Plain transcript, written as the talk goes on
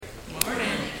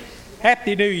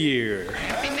Happy New Year.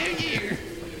 Happy New Year.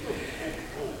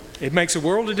 It makes a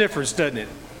world of difference, doesn't it?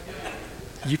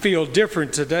 You feel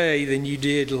different today than you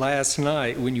did last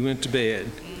night when you went to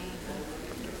bed.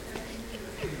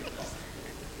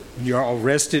 You're all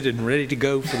rested and ready to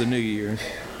go for the new year.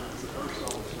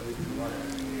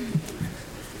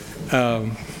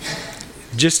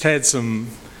 Just had some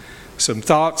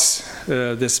thoughts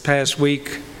this past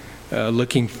week,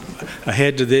 looking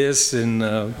ahead to this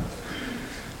and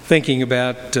thinking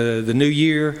about the new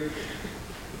year.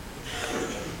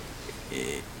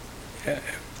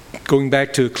 Going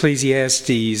back to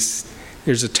Ecclesiastes,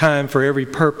 there's a time for every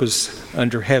purpose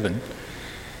under heaven.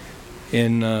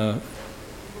 And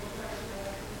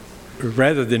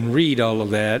rather than read all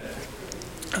of that,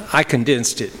 I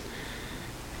condensed it.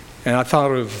 And I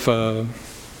thought of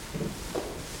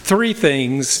 3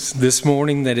 things this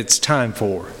morning that it's time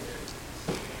for.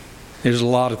 There's a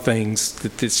lot of things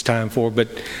that it's time for, but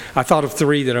I thought of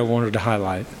 3 that I wanted to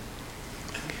highlight.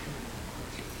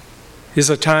 It's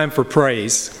a time for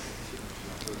praise.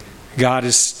 God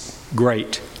is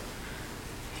great.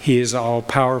 He is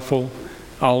all-powerful,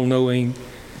 all-knowing.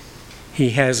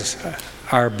 He has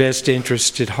our best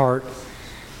interest at heart,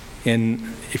 and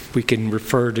if we can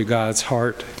refer to God's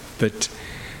heart, but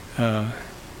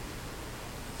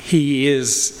He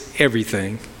is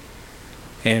everything,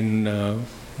 and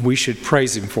we should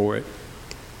praise Him for it,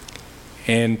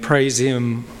 and praise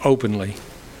Him openly.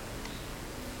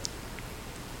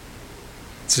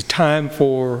 It's a time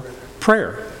for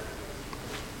prayer,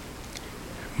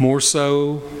 more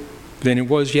so than it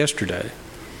was yesterday.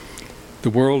 The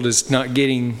world is not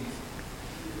getting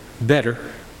better.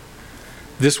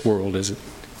 This world isn't.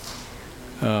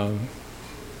 But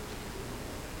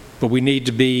we need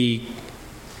to be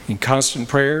in constant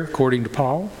prayer, according to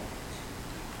Paul,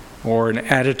 or an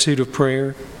attitude of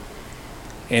prayer,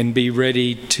 and be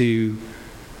ready to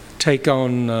take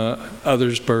on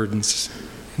others' burdens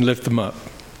and lift them up.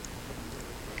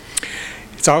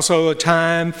 It's also a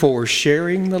time for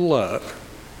sharing the love.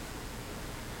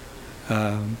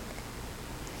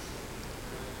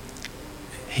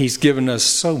 He's given us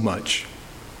so much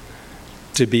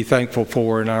to be thankful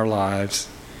for in our lives,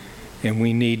 and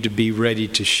we need to be ready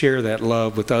to share that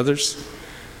love with others,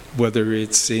 whether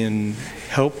it's in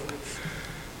help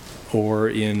or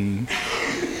in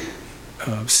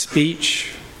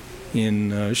speech,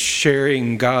 in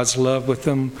sharing God's love with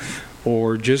them,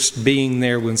 or just being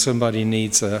there when somebody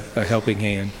needs a helping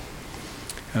hand.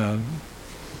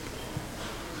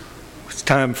 It's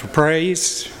time for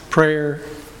praise, prayer,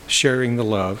 sharing the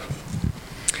love.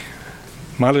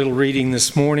 My little reading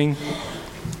this morning,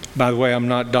 by the way, I'm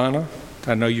not Donna.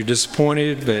 I know you're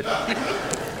disappointed,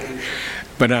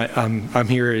 but I'm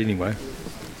here anyway.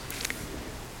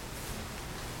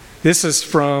 This is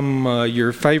from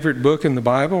your favorite book in the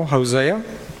Bible, Hosea.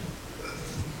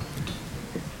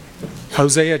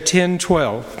 Hosea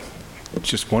 10:12,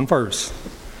 just one verse,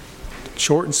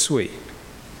 short and sweet.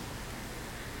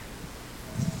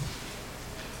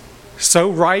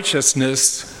 Sow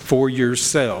righteousness for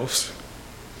yourselves.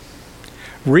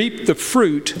 Reap the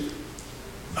fruit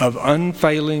of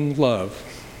unfailing love.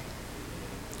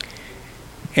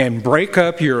 And break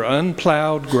up your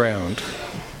unplowed ground.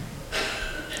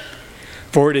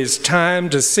 For it is time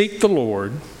to seek the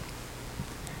Lord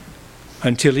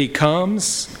until He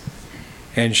comes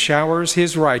and showers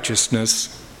His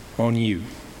righteousness on you.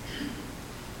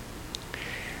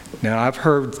 Now, I've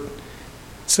heard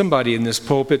somebody in this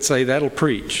pulpit say that'll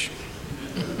preach.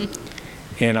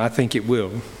 And I think it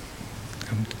will.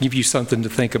 I'll give you something to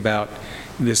think about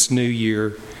this new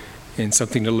year and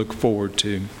something to look forward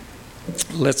to.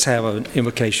 Let's have an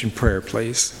invocation prayer,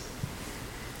 please.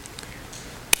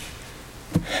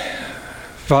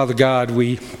 Father God,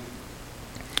 we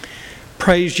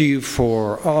praise You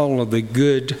for all of the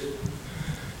good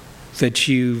that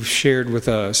You've shared with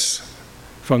us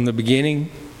from the beginning,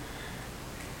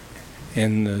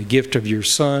 and the gift of Your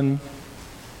Son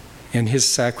and His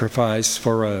sacrifice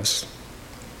for us.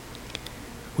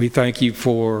 We thank You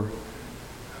for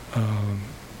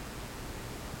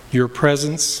Your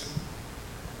presence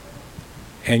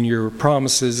and Your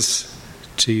promises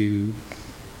to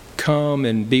come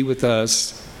and be with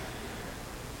us.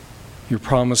 Your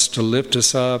promise to lift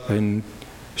us up and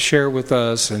share with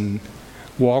us and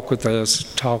walk with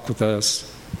us, talk with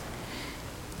us.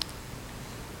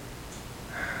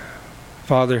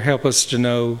 Father, help us to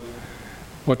know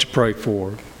what to pray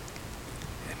for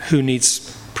and who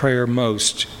needs prayer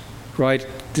most right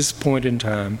at this point in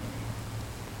time.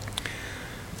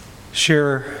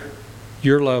 Share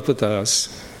Your love with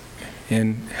us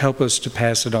and help us to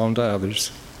pass it on to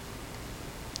others.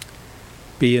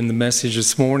 be in the message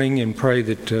this morning and pray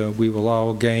that we will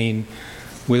all gain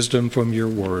wisdom from your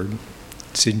word.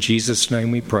 It's in Jesus' name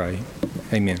we pray.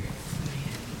 Amen.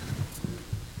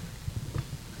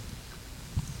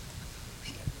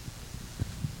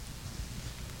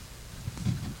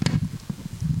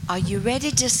 Are you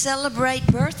ready to celebrate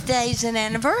birthdays and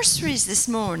anniversaries this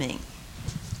morning?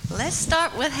 Let's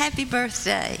start with happy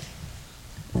birthday.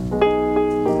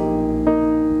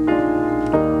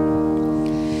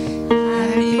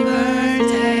 Happy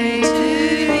birthday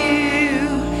to you.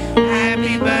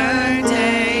 Happy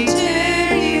birthday to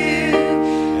you.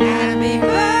 Happy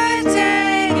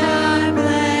birthday, God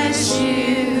bless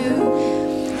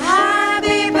you.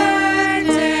 Happy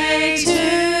birthday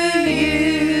to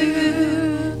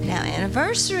you. Now,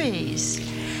 anniversaries.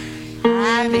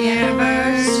 Happy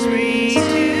anniversary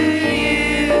to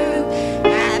you.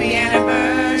 Happy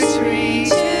anniversary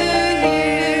to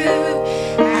you.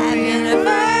 Happy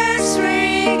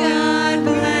anniversary, God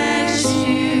bless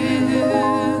you.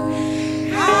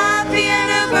 Happy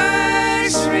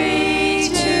anniversary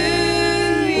to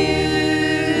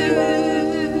you.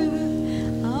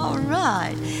 All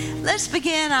right. Let's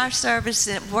begin our service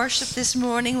and worship this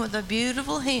morning with a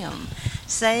beautiful hymn.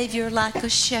 Savior, like a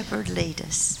shepherd, lead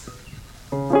us.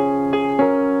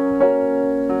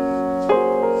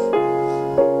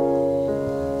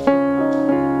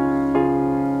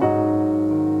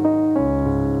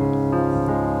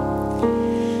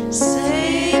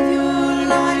 Savior,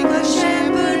 like a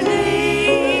shepherd,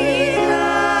 lead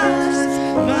us.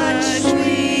 Much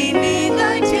we need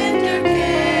thy tender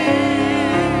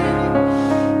care.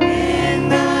 In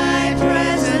thy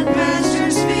present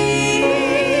pastures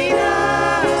feed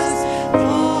us. For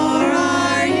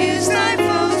our use thy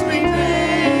foes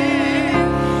prepare.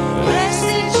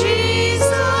 Blessed Jesus,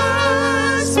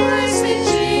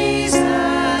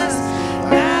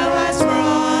 thou hast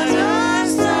brought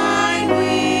us thine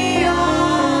we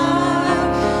are.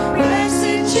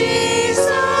 Blessed Jesus,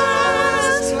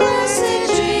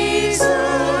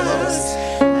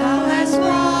 thou hast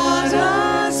brought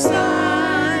us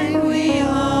thine we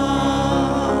are.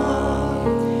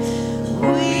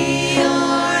 We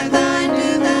are thine,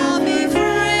 do thou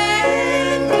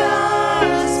befriend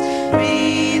us,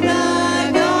 be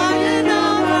the guardian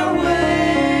of our way.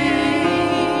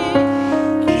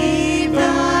 Keep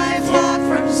thy flock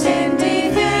from sin,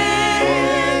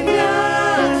 defend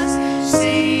us,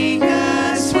 seek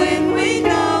us when we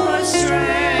go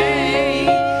astray.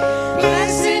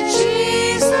 Blessed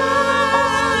Jesus,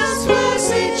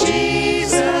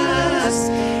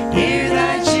 hear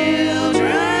thy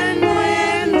children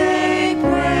when they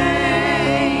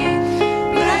pray.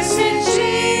 Blessed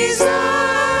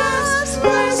Jesus,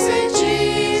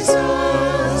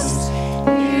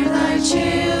 hear thy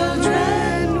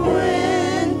children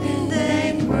when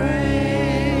they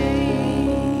pray.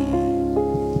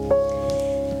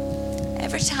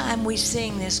 Every time we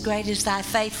sing this, Great is Thy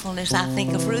Faithfulness, I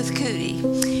think of Ruth Cootie.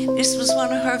 This was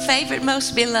one of her favorite,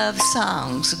 most beloved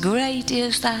songs. Great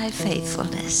is Thy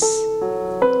Faithfulness.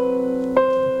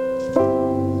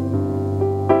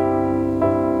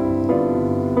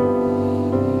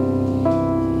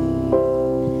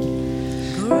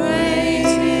 Great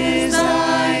is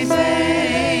thy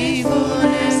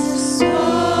faithfulness,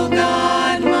 O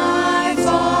God, my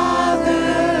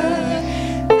Father.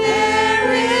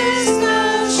 There is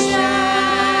no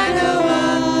shadow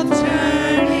of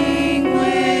turning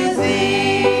with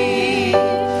thee.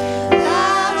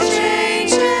 Thou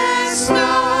changest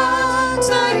not,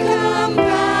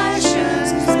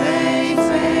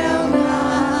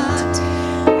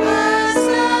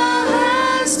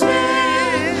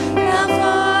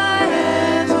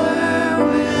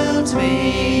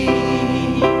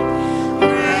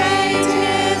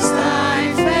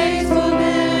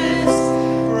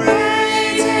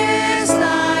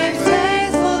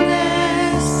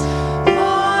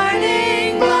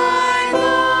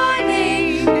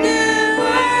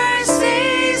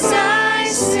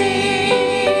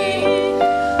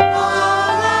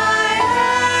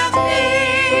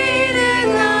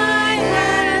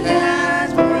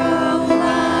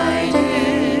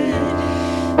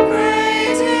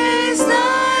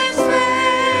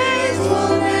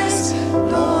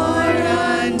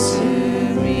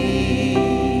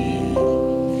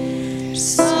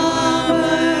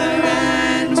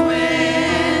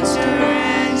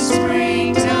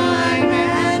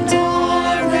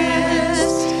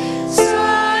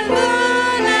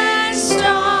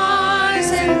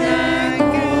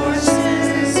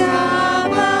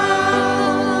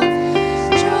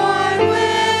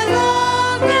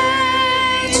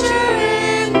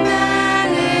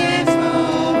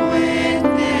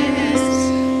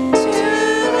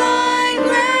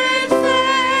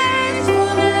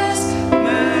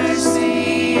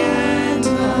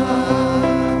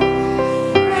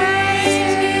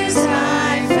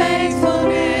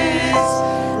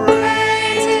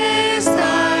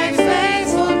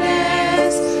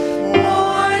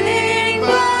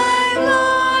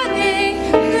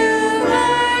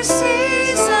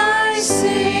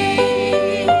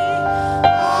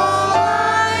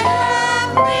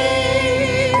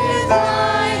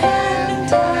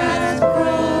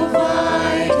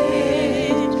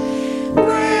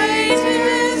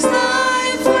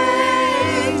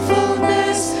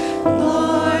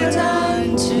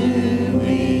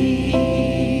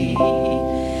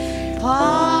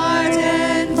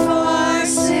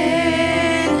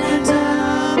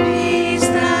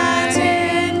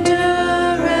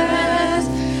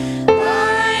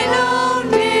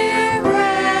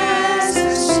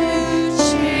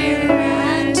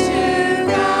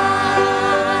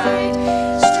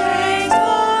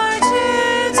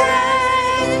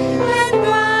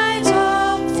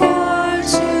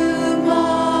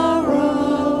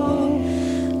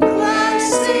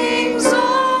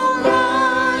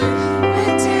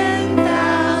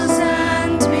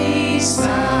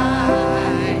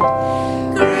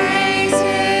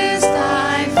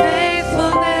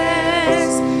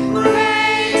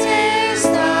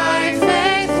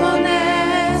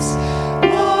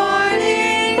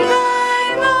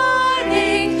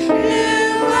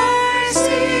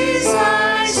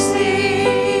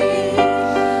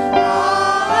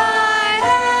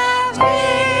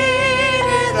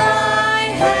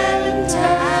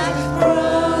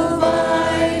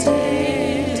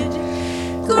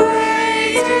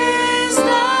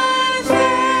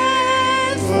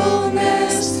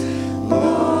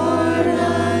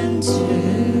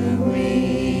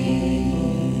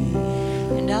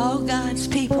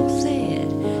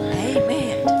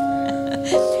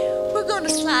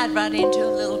 slide right into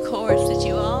a little chorus that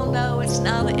you all know. It's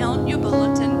not on your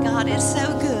bulletin. God is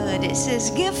so good. It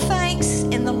says, "Give thanks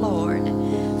in the Lord,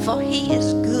 for He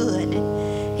is good.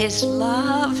 His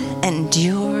love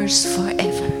endures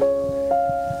forever."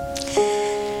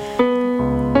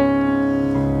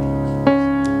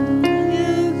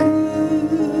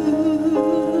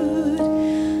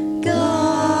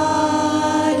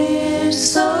 God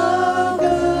is so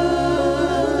good.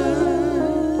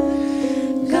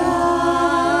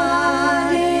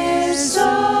 God is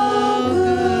so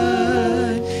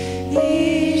good.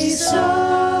 He's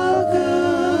so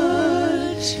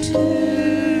good to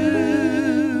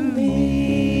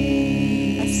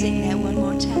me. Let's sing that one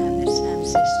more time this time,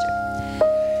 sister.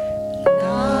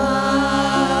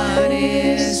 God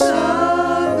is so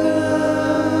good.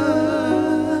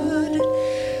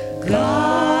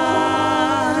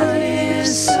 God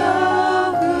is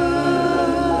so good.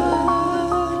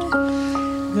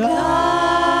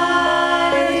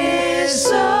 God is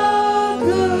so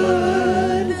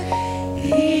good.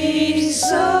 He's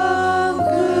so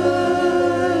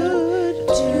good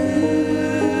to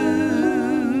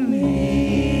me.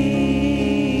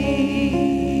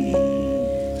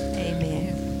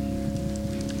 Amen.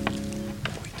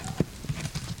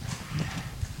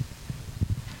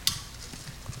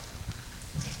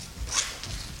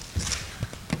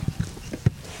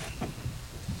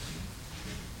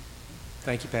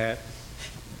 Thank you, Pat.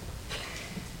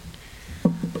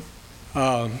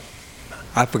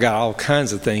 I forgot all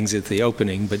kinds of things at the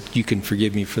opening, but you can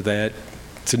forgive me for that.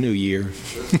 It's a new year.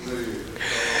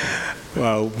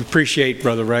 Well, we appreciate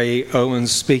Brother Ray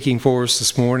Owens speaking for us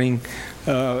this morning,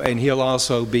 and he'll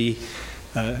also be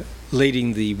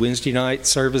leading the Wednesday night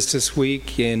service this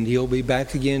week, and he'll be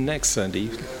back again next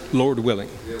Sunday, Lord willing.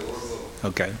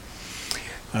 Okay.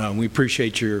 We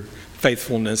appreciate your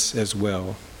faithfulness as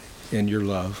well and your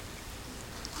love.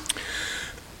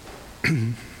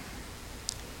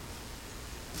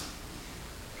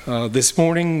 This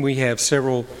morning we have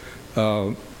several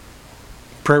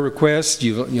prayer requests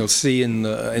you'll see in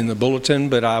the bulletin,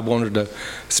 but I wanted to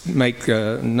make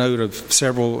a note of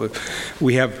several.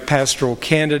 We have a pastoral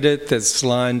candidate that's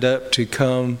lined up to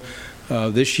come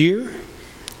this year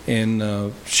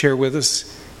and share with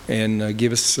us and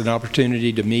give us an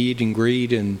opportunity to meet and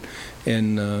greet and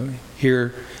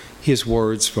hear His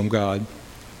words from God.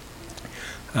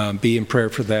 Be in prayer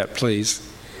for that, please.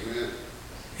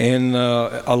 And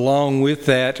along with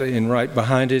that, and right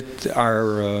behind it,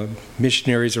 our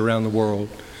missionaries around the world.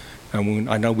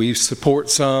 I know we support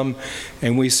some,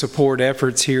 and we support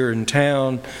efforts here in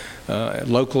town,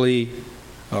 locally,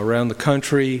 around the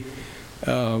country.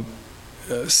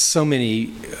 So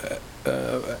many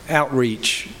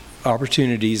outreach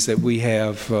opportunities that we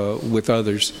have with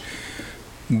others.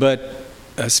 But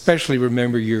especially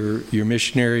remember your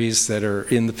missionaries that are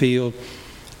in the field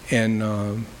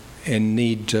and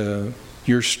need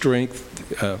your strength,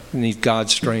 need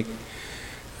God's strength,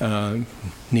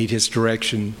 need His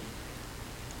direction,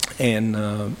 and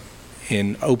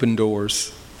open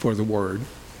doors for the Word.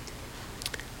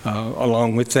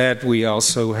 Along with that, we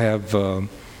also have a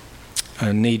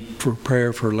need for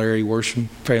prayer for Larry Worsham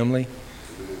family.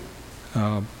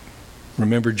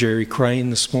 Remember Jerry Crane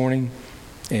this morning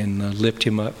and lift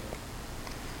him up.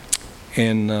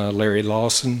 And Larry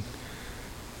Lawson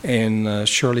and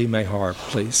Shirley Mahar,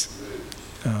 please,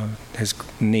 has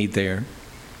need there.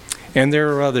 And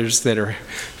there are others that are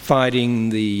fighting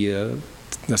the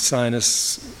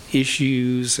sinus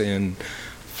issues and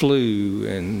flu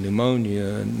and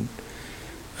pneumonia and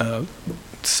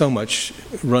so much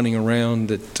running around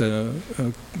that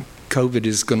COVID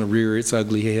is going to rear its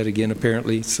ugly head again,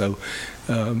 apparently. So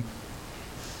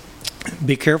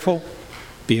be careful,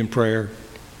 be in prayer,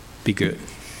 be good.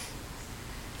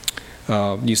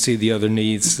 You see the other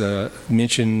needs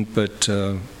mentioned, but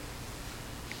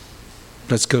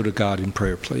let's go to God in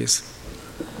prayer, please.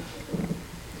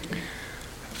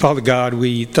 Father God,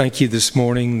 we thank you this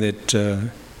morning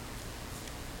that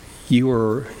you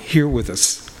are here with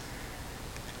us.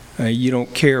 You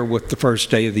don't care what the first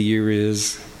day of the year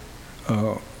is.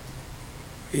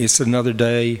 It's another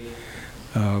day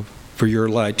for your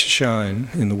light to shine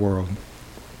in the world.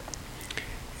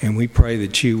 And we pray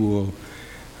that you will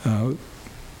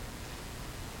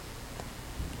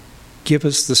give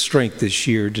us the strength this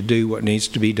year to do what needs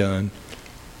to be done.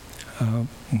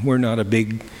 We're not a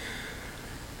big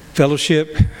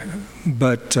fellowship,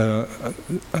 but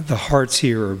the hearts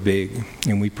here are big,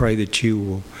 and we pray that you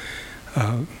will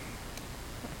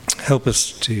help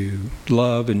us to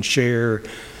love and share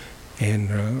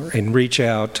and reach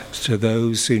out to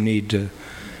those who need to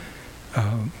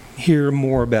hear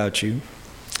more about you.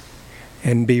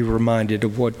 and be reminded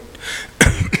of what,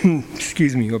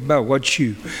 excuse me, about what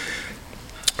you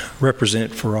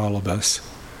represent for all of us.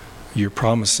 Your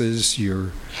promises,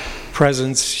 your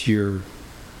presence, your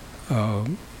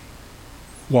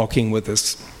walking with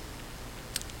us.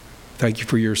 Thank you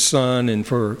for your Son and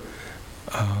for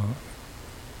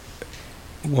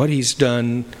what He's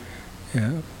done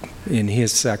in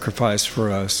His sacrifice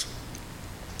for us.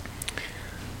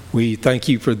 We thank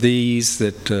you for these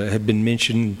that have been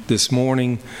mentioned this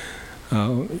morning,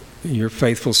 your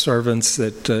faithful servants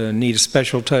that need a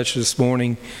special touch this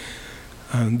morning,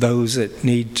 those that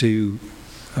need to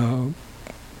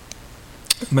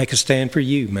make a stand for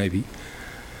you, maybe.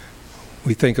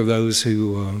 We think of those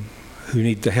who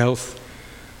need the health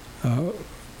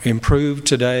improved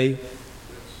today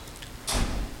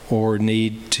or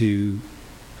need to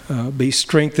be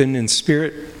strengthened in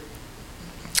spirit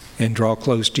and draw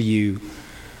close to you.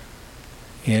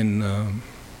 And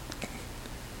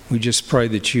we just pray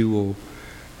that you will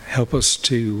help us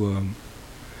to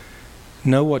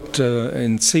know what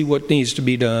and see what needs to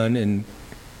be done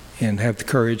and have the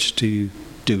courage to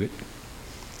do it.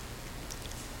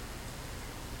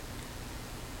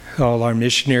 All our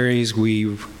missionaries,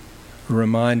 we are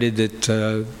reminded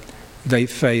that they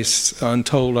face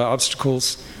untold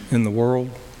obstacles in the world.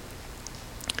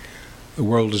 The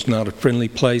world is not a friendly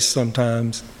place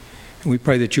sometimes. And we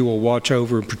pray that you will watch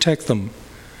over and protect them,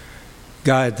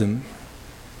 guide them,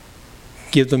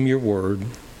 give them your word,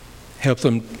 help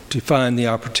them to find the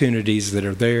opportunities that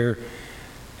are there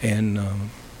and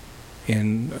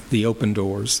the open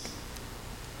doors.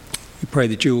 We pray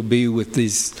that you will be with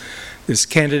this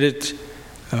candidate.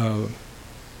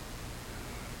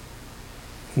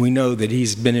 We know that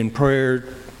he's been in prayer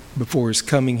before his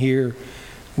coming here.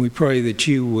 We pray that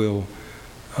you will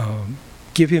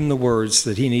give him the words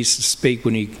that he needs to speak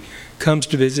when he comes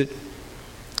to visit.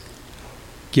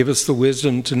 Give us the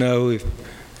wisdom to know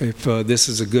if this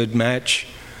is a good match,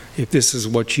 if this is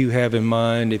what you have in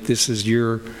mind, if this is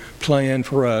your plan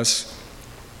for us.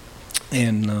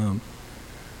 And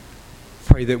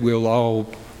pray that we'll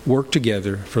all work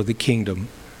together for the kingdom,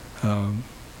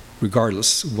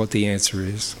 regardless of what the answer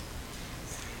is.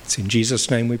 It's in Jesus'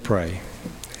 name we pray.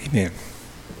 Amen.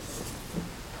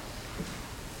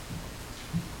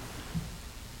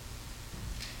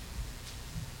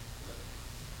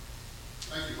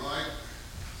 Thank you, Mike.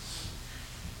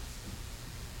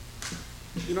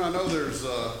 You know, I know there's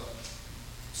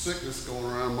sickness going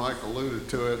around. Mike alluded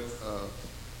to it.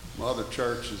 My other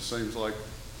church, it seems like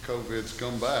COVID's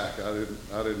come back.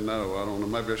 I didn't know. I don't know.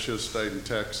 Maybe I should have stayed in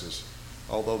Texas,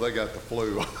 although they got the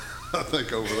flu, I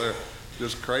think, over there.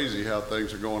 Just crazy how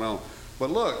things are going on.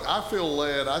 But look, I feel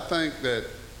led. I think that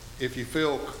if you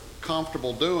feel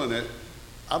comfortable doing it,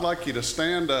 I'd like you to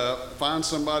stand up, find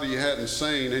somebody you hadn't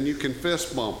seen, and you can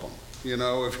fist bump them, you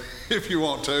know, if you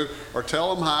want to, or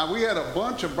tell them hi. We had a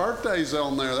bunch of birthdays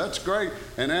on there. That's great.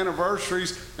 And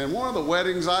anniversaries. And one of the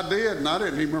weddings I did, and I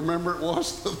didn't even remember it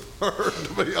was the third,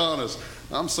 to be honest.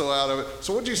 I'm so out of it.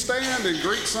 So would you stand and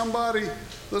greet somebody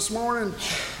this morning?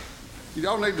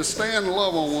 Y'all need to stand and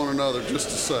love on one another just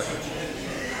a second.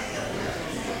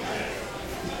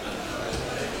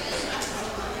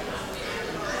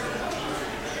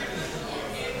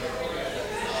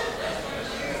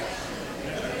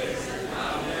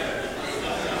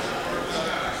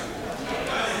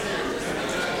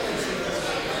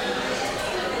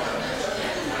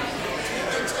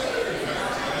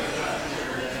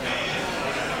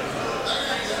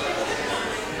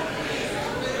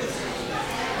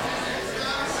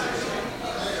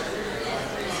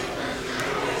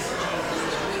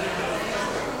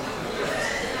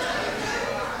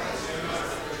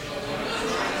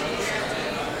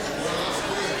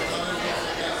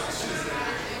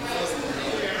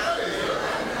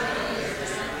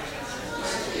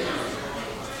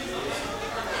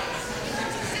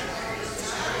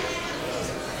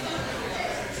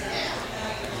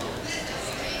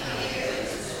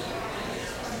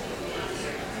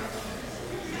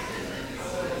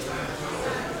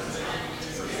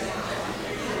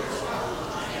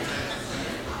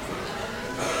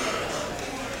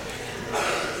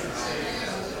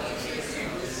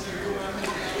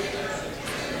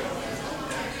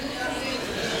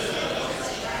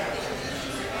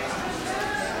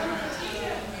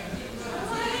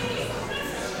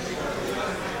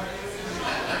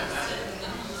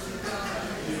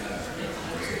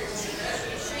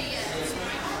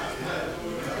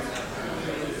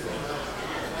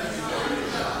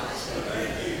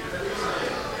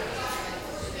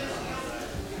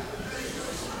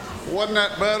 Wasn't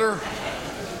that better?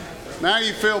 Now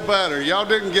you feel better. Y'all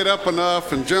didn't get up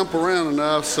enough and jump around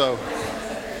enough, so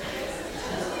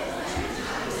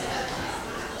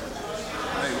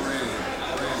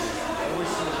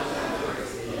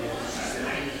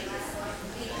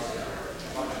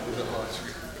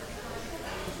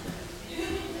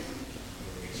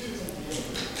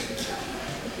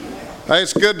Hey,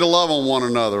 it's good to love on one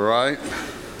another, right?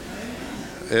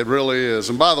 It really is.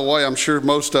 And by the way, I'm sure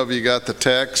most of you got the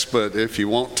text, but if you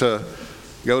want to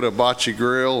go to Bocce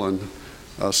Grill and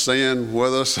sin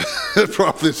with us,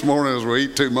 probably this morning as we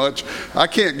eat too much, I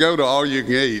can't go to all you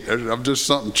can eat. I'm just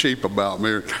something cheap about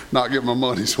me, not get my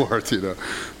money's worth,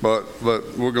 But we're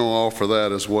going to offer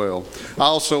that as well. I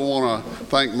also want to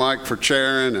thank Mike for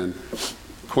chairing and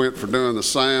Quint for doing the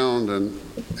sound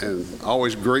and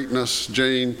always greeting us.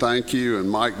 Gene, thank you,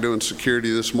 and Mike doing security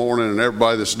this morning, and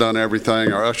everybody that's done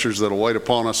everything, our ushers that'll wait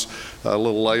upon us a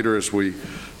little later as we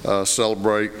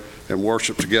celebrate and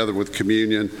worship together with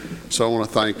communion. So I want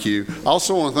to thank you. I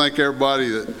also want to thank everybody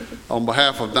that, on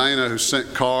behalf of Dana, who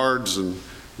sent cards and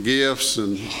gifts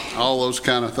and all those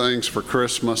kind of things for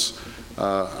Christmas.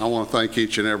 I want to thank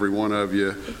each and every one of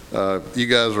you. You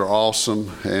guys are awesome,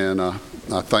 and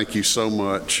I thank you so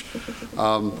much.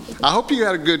 I hope you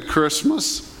had a good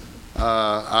Christmas.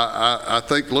 I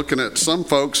think looking at some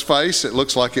folks' face, it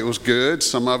looks like it was good.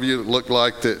 Some of you look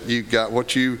like that you got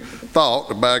what you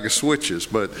thought, a bag of switches.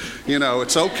 But,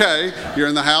 it's okay. You're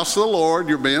in the house of the Lord.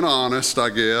 You're being honest, I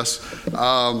guess.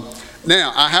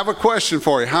 Now, I have a question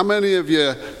for you. How many of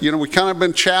you, we kind of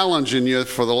been challenging you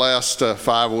for the last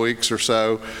 5 weeks or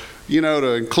so,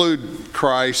 to include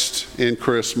Christ in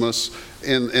Christmas,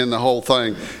 in the whole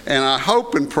thing. And I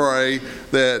hope and pray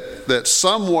that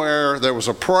somewhere there was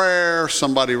a prayer,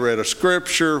 somebody read a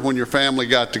scripture when your family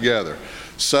got together.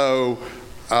 So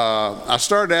I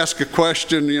started to ask a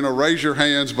question, raise your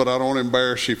hands, but I don't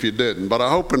embarrass you if you didn't. But I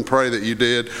hope and pray that you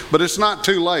did. But it's not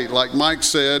too late. Like Mike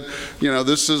said,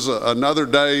 this is another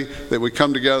day that we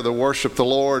come together to worship the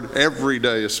Lord. Every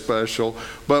day is special.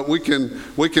 But we can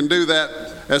do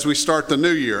that as we start the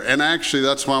new year. And actually,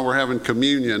 that's why we're having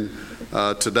communion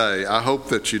today. I hope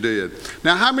that you did.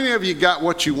 Now, how many of you got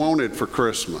what you wanted for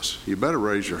Christmas? You better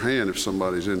raise your hand if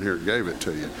somebody's in here and gave it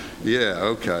to you. Yeah,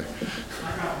 okay.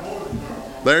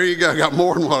 There you go. I got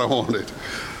more than what I wanted.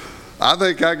 I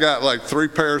think I got like 3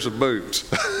 pairs of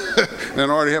boots and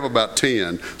I already have about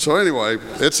 10. So anyway,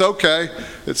 it's okay.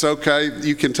 It's okay.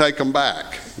 You can take them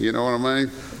back. You know what I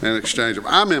mean? And exchange them.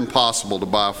 I'm impossible to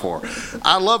buy for.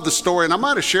 I love the story, and I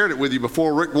might have shared it with you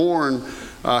before. Rick Warren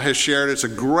has shared it. It's a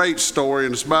great story,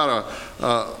 and it's about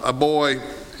a boy,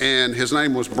 and his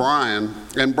name was Brian.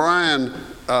 And Brian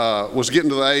was getting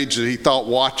to the age that he thought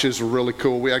watches were really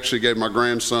cool. We actually gave my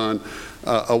grandson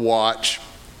a watch.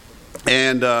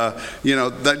 And,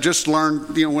 that just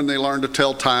learned, when they learn to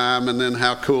tell time and then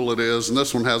how cool it is. And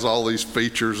this one has all these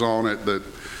features on it that,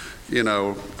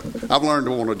 I've learned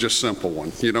to want a just simple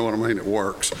one. You know what I mean? It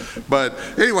works. But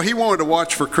anyway, he wanted to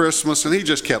watch for Christmas, and he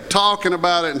just kept talking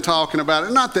about it and talking about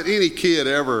it. Not that any kid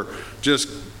ever just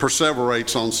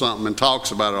perseverates on something and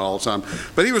talks about it all the time,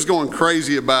 but he was going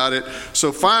crazy about it.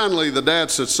 So finally, the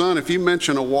dad said, son, if you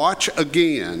mention a watch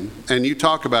again and you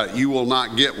talk about it, you will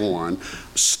not get one.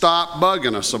 Stop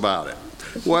bugging us about it.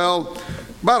 Well,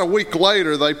 about a week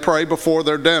later, they pray before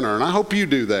their dinner, and I hope you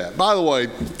do that. By the way,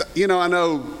 I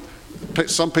know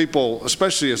some people,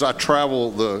 especially as I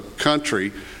travel the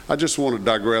country, I just want to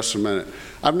digress a minute.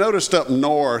 I've noticed up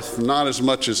north, not as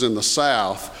much as in the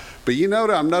south, but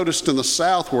I've noticed in the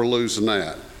south we're losing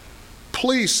that.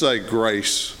 Please say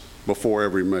grace before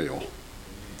every meal.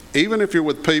 Even if you're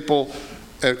with people,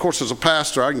 and of course as a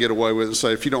pastor I can get away with it and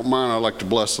say, if you don't mind, I'd like to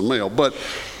bless the meal. But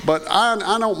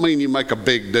I don't mean you make a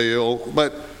big deal,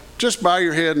 but just bow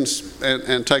your head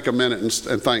and take a minute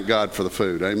and thank God for the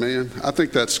food. Amen? I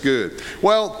think that's good.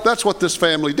 Well, that's what this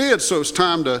family did, so it's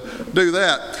time to do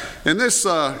that. And this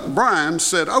Brian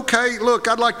said, okay, look,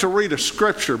 I'd like to read a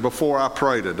scripture before I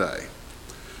pray today.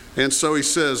 And so he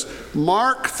says,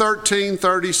 Mark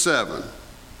 13:37,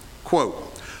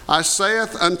 quote, I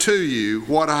saith unto you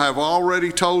what I have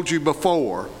already told you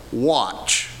before,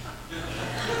 watch.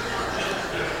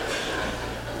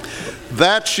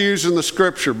 That's using the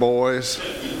scripture, boys.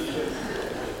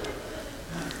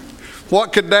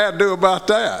 What could Dad do about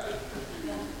that?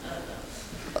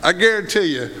 I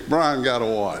guarantee you, Brian got a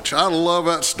watch. I love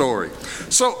that story.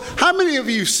 So how many of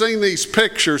you have seen these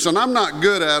pictures, and I'm not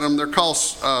good at them, they're called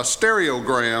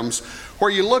stereograms,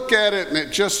 where you look at it and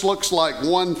it just looks like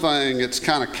one thing, it's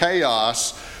kind of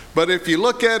chaos, but if you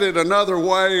look at it another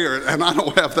way, and I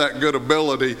don't have that good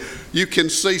ability, you can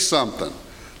see something.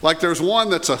 Like there's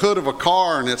one that's a hood of a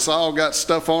car and it's all got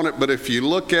stuff on it, but if you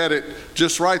look at it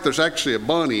just right, there's actually a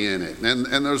bunny in it, and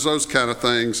there's those kind of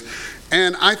things.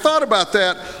 And I thought about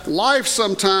that. Life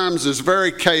sometimes is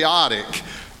very chaotic,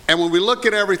 and when we look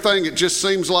at everything, it just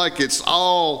seems like it's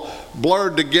all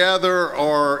blurred together,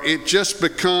 or it just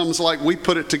becomes like we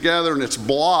put it together and it's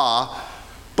blah.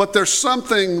 but there's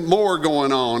something more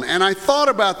going on. And I thought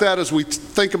about that as we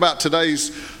think about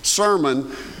today's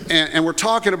sermon, and we're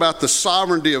talking about the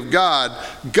sovereignty of God.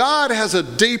 God has a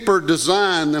deeper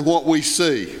design than what we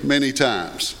see many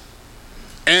times.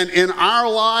 And in our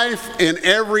life, in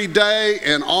every day,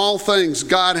 in all things,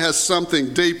 God has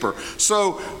something deeper.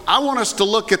 So I want us to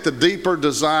look at the deeper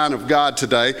design of God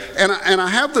today. And I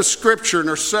have the scripture, and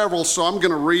there's several, so I'm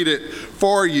going to read it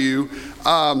for you.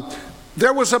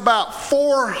 There was about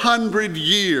 400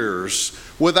 years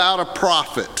without a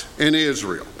prophet in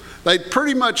Israel. They'd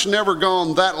pretty much never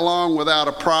gone that long without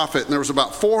a prophet, and there was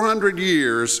about 400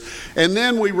 years. And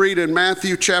then we read in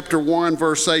Matthew chapter 1,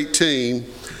 verse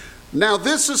 18, "Now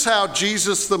this is how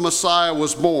Jesus the Messiah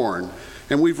was born."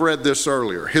 And we've read this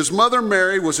earlier. "His mother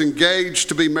Mary was engaged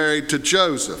to be married to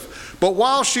Joseph. But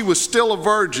while she was still a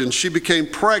virgin, she became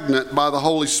pregnant by the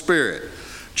Holy Spirit.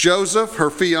 Joseph, her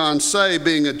fiancé,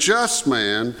 being a just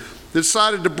man,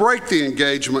 decided to break the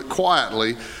engagement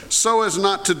quietly so as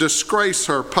not to disgrace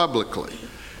her publicly.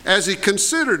 As he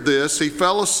considered this, he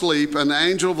fell asleep, and the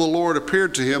angel of the Lord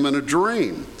appeared to him in a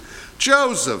dream.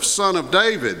 'Joseph, son of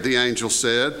David,' the angel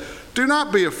said, 'do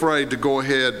not be afraid to go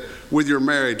ahead with your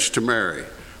marriage to Mary,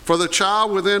 for the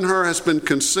child within her has been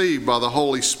conceived by the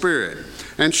Holy Spirit.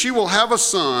 And she will have a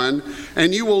son,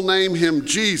 and you will name him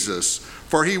Jesus,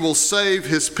 for he will save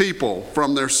his people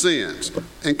from their sins.'"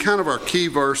 And kind of our key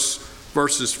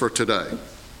verses for today.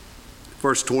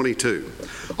 Verse 22.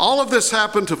 "All of this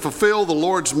happened to fulfill the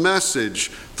Lord's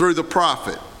message through the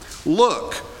prophet.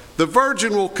 'Look, the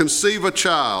virgin will conceive a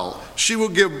child. She will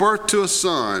give birth to a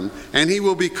son, and he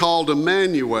will be called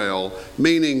Emmanuel,'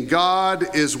 meaning God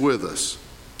is with us."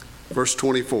 Verse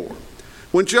 24.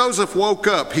 "When Joseph woke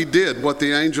up, he did what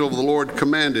the angel of the Lord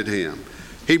commanded him.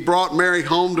 He brought Mary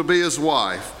home to be his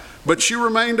wife, but she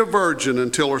remained a virgin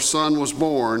until her son was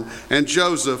born, and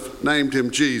Joseph named him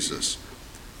Jesus."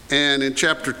 And in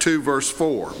chapter 2, verse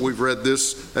 4, we've read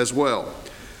this as well.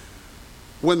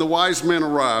 "When the wise men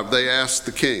arrived, they asked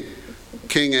the king.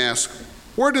 King asked,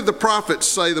 'Where did the prophets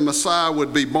say the Messiah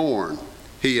would be born?'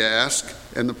 he asked,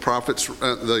 and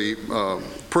the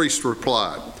priest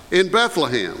replied, 'In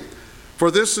Bethlehem.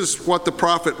 For this is what the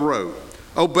prophet wrote,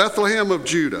 O Bethlehem of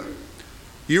Judah,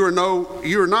 you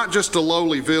are not just a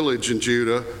lowly village in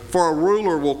Judah, for a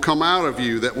ruler will come out of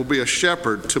you that will be a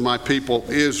shepherd to my people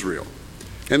Israel.'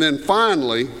 And then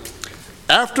finally,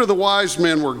 after the wise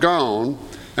men were gone,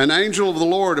 an angel of the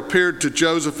Lord appeared to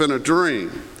Joseph in a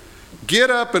dream. 'Get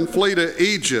up and flee to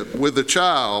Egypt with the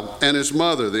child and his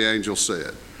mother,' the angel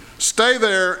said. 'Stay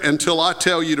there until I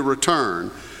tell you to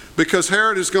return, because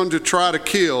Herod is going to try to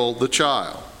kill the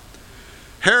child.'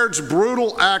 Herod's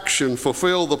brutal action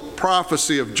fulfilled the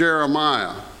prophecy of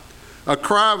Jeremiah. A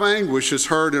cry of anguish is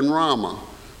heard in Ramah,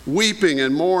 weeping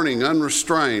and mourning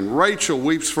unrestrained. Rachel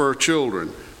weeps for her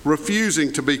children,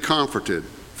 refusing to be comforted,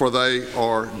 for they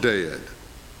are dead."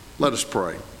 Let us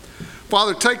pray.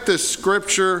 Father, take this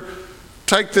scripture,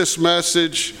 take this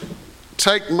message,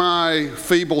 take my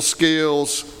feeble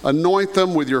skills, anoint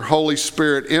them with your Holy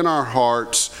Spirit in our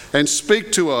hearts, and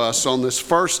speak to us on this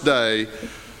first day,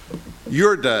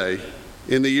 your day,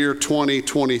 in the year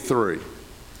 2023.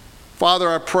 Father,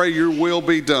 I pray your will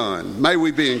be done. May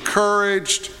we be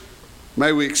encouraged.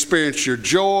 May we experience your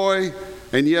joy.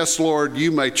 And yes, Lord,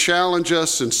 you may challenge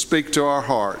us and speak to our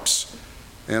hearts.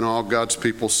 And all God's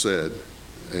people said,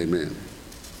 amen.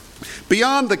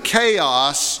 Beyond the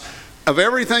chaos of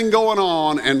everything going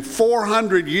on and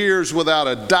 400 years without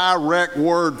a direct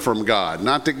word from God,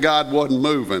 not that God wasn't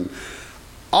moving,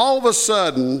 all of a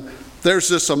sudden, there's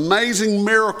this amazing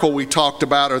miracle we talked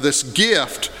about, or this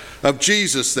gift of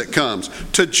Jesus that comes.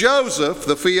 To Joseph,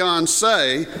 the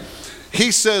fiancé,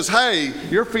 he says, "Hey,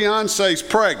 your fiancé's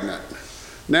pregnant."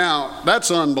 Now,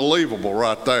 that's unbelievable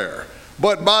right there.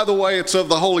 But by the way, it's of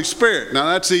the Holy Spirit. Now,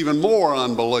 that's even more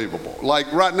unbelievable.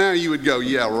 Like right now, you would go,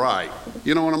 yeah, right.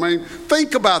 You know what I mean?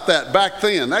 Think about that back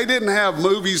then. They didn't have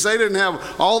movies. They didn't have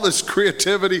all this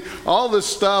creativity, all this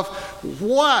stuff.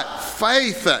 What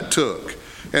faith that took.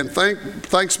 And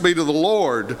thanks be to the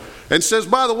Lord. And says,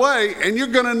 by the way, and you're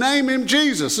going to name him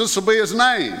Jesus. This will be his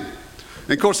name.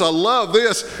 And of course, I love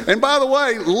this. And by the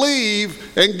way, leave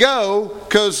and go,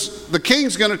 because the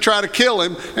king's going to try to kill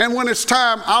him. And when it's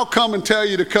time, I'll come and tell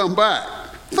you to come back.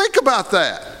 Think about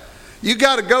that. You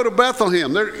got to go to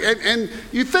Bethlehem. And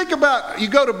you think about, you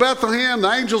go to Bethlehem,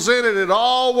 the angels in it, it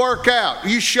all work out.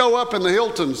 You show up and the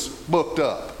Hilton's booked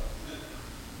up.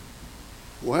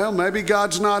 Well, maybe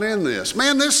God's not in this.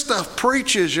 Man, this stuff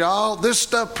preaches, y'all. This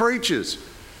stuff preaches.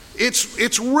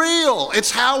 It's real.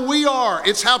 It's how we are.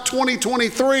 It's how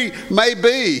 2023 may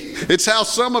be. It's how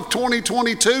some of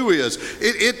 2022 is.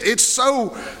 It's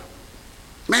so,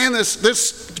 man,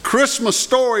 this Christmas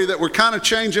story that we're kind of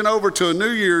changing over to a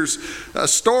New Year's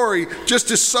story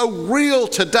just is so real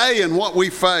today in what we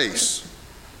face.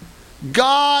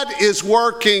 God is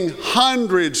working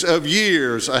hundreds of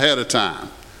years ahead of time.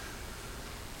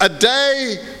 A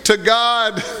day to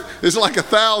God is like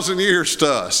 1,000 years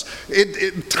to us.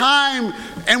 Time,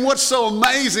 and what's so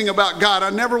amazing about God, I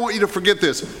never want you to forget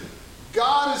this.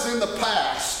 God is in the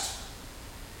past.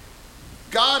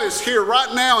 God is here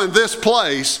right now in this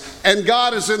place, and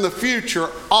God is in the future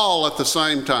all at the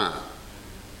same time.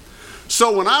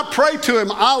 So when I pray to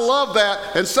Him, I love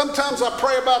that. And sometimes I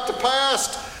pray about the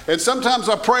past, and sometimes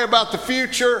I pray about the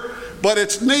future. But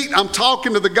it's neat, I'm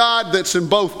talking to the God that's in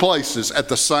both places at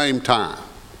the same time.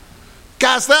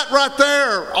 Guys, that right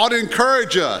there ought to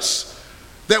encourage us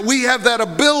that we have that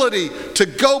ability to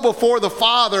go before the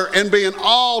Father and be in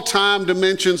all time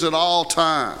dimensions at all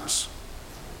times.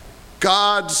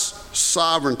 God's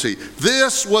sovereignty.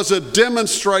 This was a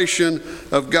demonstration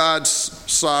of God's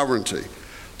sovereignty.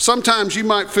 Sometimes you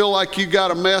might feel like you got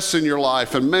a mess in your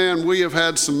life, and man, we have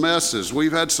had some messes.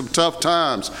 We've had some tough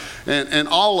times, and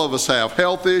all of us have.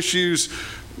 Health issues,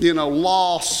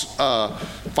 loss,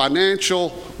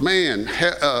 financial, man,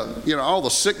 all the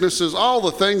sicknesses, all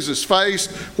the things that's faced,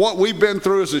 what we've been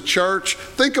through as a church.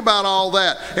 Think about all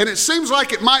that. And it seems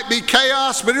like it might be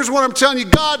chaos, but here's what I'm telling you,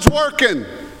 God's working.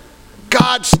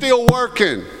 God's still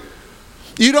working.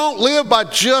 You don't live by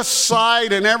just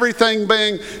sight and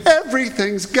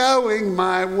everything's going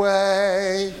my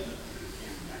way.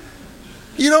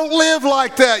 You don't live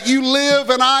like that. You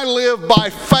live, and I live by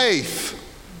faith.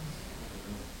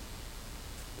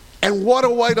 And what a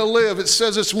way to live. It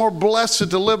says it's more blessed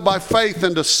to live by faith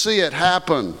than to see it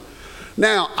happen.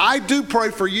 Now, I do pray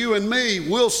for you and me.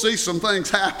 We'll see some things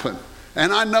happen.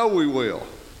 And I know we will.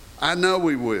 I know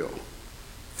we will.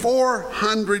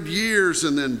 400 years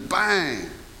and then bang.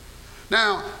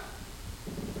 Now,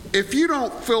 if you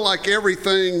don't feel like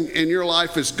everything in your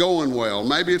life is going well,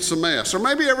 maybe it's a mess, or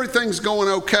maybe everything's going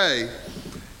okay,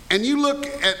 and you look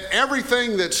at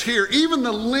everything that's here, even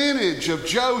the lineage of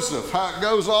Joseph, how it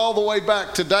goes all the way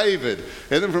back to David,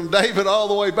 and then from David all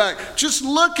the way back, just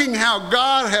looking how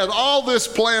God had all this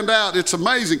planned out, it's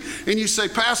amazing. And you say,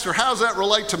 Pastor, how does that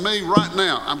relate to me right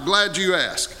now? I'm glad you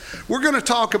asked. We're going to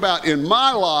talk about, in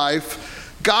my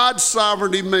life, God's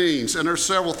sovereignty means, and there's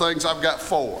several things. I've got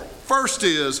 4. First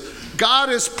is, God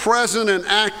is present and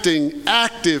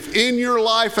active in your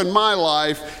life and my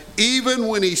life, even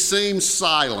when He seems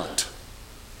silent.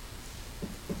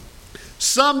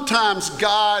 Sometimes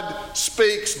God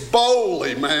speaks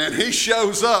boldly, man. He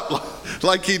shows up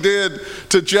like He did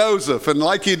to Joseph, and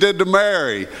like He did to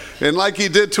Mary, and like He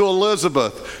did to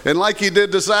Elizabeth, and like He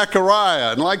did to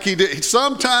Zechariah, and like He did.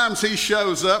 Sometimes He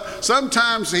shows up.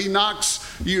 Sometimes He knocks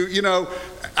you.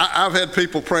 I've had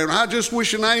people praying, I just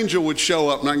wish an angel would show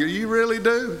up. And I go, you really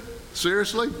do?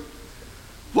 Seriously?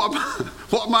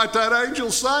 What might that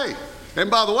angel say? And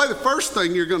by the way, the first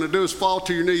thing you're going to do is fall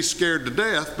to your knees scared to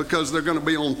death, because they're going to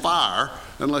be on fire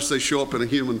unless they show up in a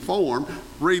human form.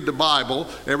 Read the Bible.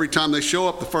 Every time they show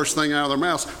up, the first thing out of their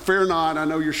mouths, fear not, I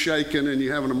know you're shaking and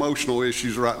you're having emotional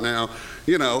issues right now.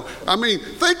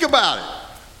 Think about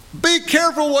it. Be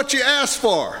careful what you ask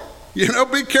for.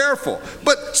 Be careful.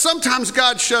 But sometimes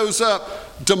God shows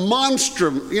up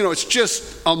demonstrative. It's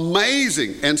just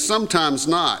amazing, and sometimes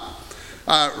not.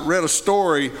 I read a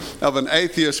story of an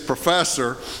atheist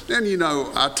professor, and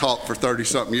I taught for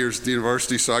 30-something years at the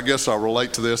university, so I guess I'll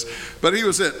relate to this. But he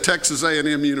was at Texas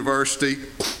A&M University,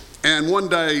 and one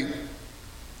day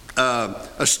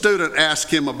a student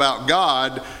asked him about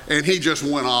God, and he just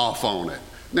went off on it.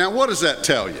 Now, what does that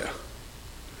tell you?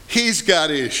 He's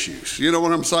got issues. You know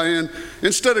what I'm saying?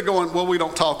 Instead of going, well, we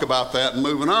don't talk about that and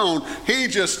moving on, he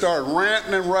just started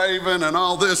ranting and raving and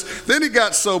all this. Then he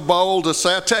got so bold to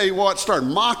say, I tell you what, started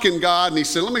mocking God. And he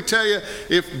said, let me tell you,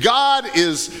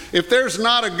 if there's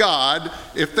not a God,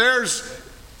 if there's,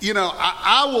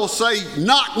 I will say,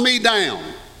 knock me down.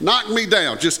 Knock me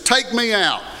down. Just take me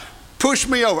out. Push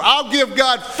me over. I'll give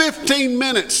God 15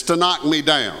 minutes to knock me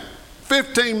down.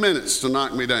 15 minutes to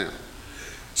knock me down.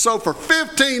 So for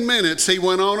 15 minutes, he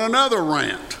went on another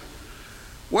rant.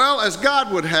 Well, as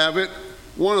God would have it,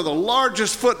 one of the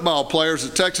largest football players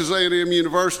at Texas A&M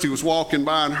University was walking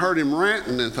by and heard him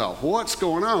ranting and thought, what's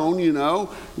going on,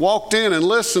 Walked in and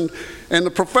listened, and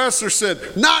the professor said,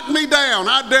 knock me down,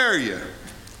 I dare you.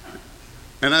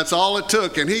 And that's all it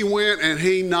took, and he went and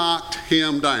he knocked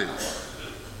him down.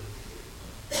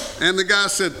 And the guy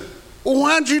said, Well,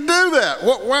 why'd you do that?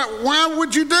 Why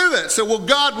would you do that? So, well,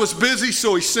 God was busy,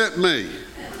 so he sent me.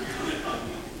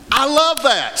 I love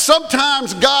that.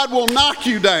 Sometimes God will knock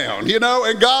you down,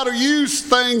 and God will use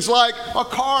things like a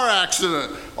car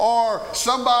accident or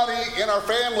somebody in our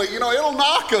family, it'll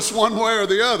knock us one way or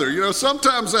the other.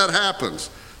 Sometimes that happens.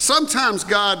 Sometimes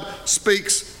God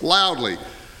speaks loudly.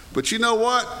 But you know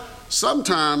what?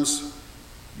 Sometimes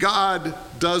God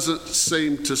doesn't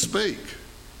seem to speak,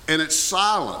 and it's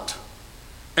silent.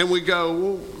 And we go,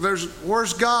 well,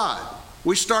 where's God?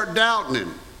 We start doubting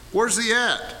him. Where's he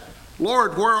at?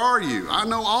 Lord, where are you? I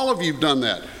know all of you have done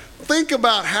that. Think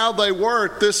about how they were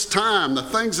at this time, the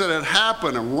things that had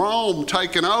happened, and Rome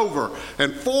taken over,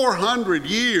 and 400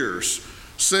 years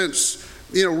since,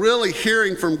 really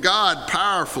hearing from God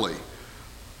powerfully.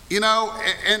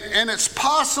 And it's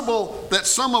possible that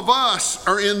some of us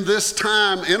are in this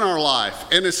time in our life,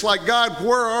 and it's like, God,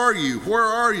 where are you? Where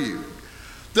are you?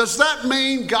 Does that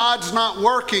mean God's not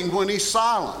working when he's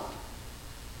silent?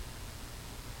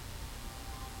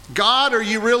 God, are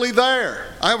you really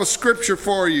there? I have a scripture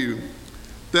for you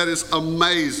that is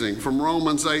amazing from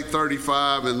Romans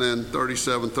 8:35 and then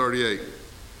 37:38.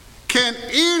 Can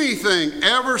anything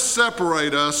ever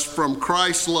separate us from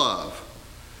Christ's love?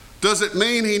 Does it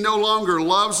mean he no longer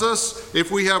loves us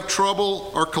if we have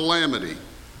trouble or calamity,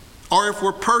 or if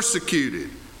we're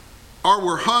persecuted, or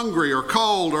we're hungry or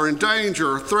cold or in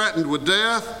danger or threatened with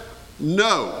death?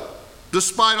 No.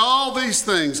 Despite all these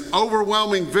things,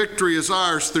 overwhelming victory is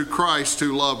ours through Christ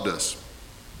who loved us.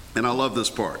 And I love this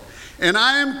part. And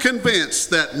I am convinced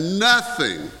that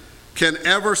nothing can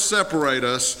ever separate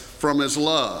us from his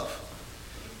love.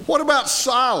 What about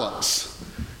silence?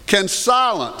 Can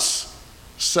silence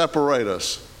separate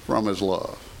us from his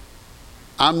love?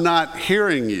 I'm not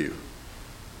hearing you.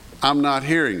 I'm not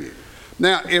hearing you.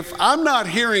 Now, if I'm not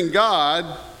hearing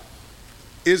God,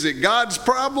 is it God's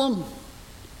problem?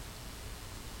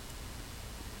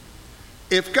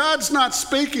 If God's not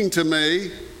speaking to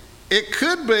me, it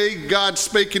could be God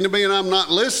speaking to me and I'm not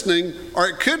listening, or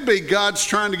it could be God's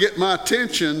trying to get my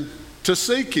attention to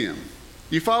seek him.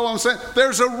 You follow what I'm saying?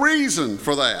 There's a reason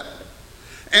for that.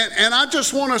 And I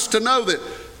just want us to know that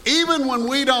even when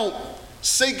we don't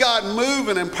see God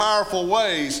moving in powerful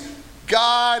ways,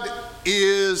 God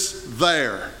is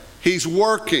there. He's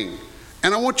working.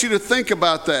 And I want you to think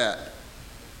about that.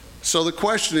 So the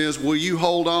question is, will you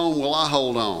hold on? Will I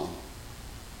hold on?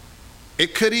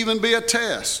 It could even be a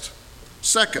test.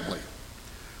 Secondly,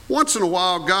 once in a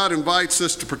while, God invites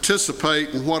us to participate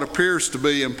in what appears to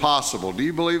be impossible. Do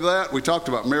you believe that? We talked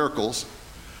about miracles.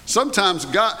 Sometimes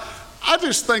God, I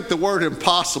just think the word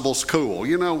impossible is cool.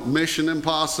 Mission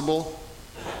impossible.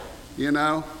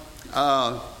 I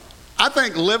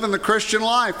think living the Christian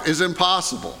life is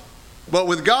impossible. But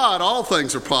with God, all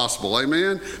things are possible,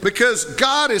 amen? Because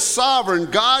God is sovereign.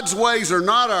 God's ways are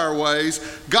not our ways.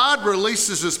 God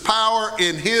releases his power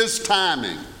in his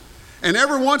timing. And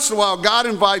every once in a while, God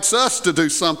invites us to do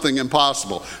something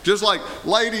impossible. Just like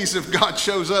ladies, if God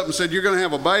shows up and said, you're going to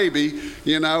have a baby,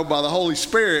 by the Holy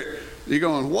Spirit, you're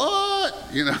going,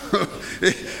 what?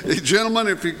 Gentlemen,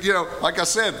 if like I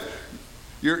said,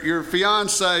 your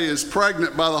fiance is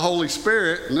pregnant by the Holy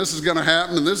Spirit, and this is going to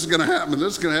happen, and this is going to happen, and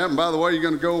this is going to happen. By the way, you're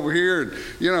going to go over here, and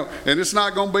and it's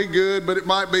not going to be good, but it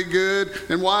might be good,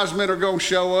 and wise men are going to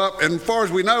show up. And as far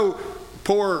as we know,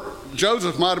 poor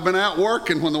Joseph might have been out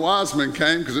working when the wise men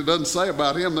came, because it doesn't say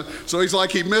about him. So he's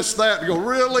like, he missed that. You go,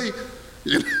 really?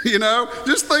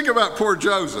 Just think about poor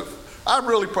Joseph. I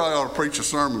really probably ought to preach a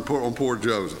sermon on poor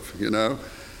Joseph,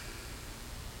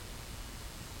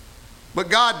 But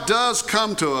God does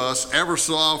come to us ever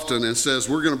so often and says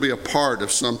we're going to be a part of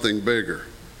something bigger.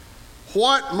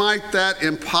 What might that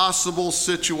impossible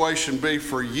situation be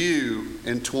for you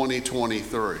in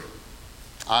 2023?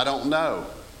 I don't know.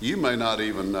 You may not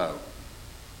even know.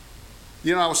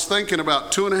 I was thinking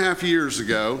about 2.5 years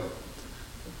ago,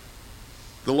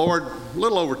 the Lord, a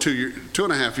little over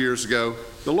 2.5 years ago,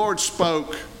 the Lord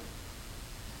spoke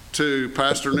to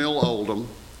Pastor Neil Oldham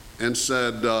and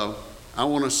said, I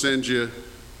want to send you,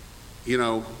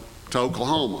 to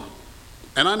Oklahoma.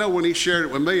 And I know when he shared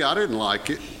it with me, I didn't like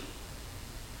it.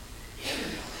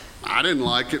 I didn't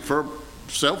like it for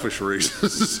selfish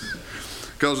reasons.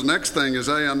 Because the next thing is,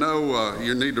 hey, I know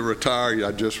you need to retire.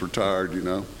 I just retired,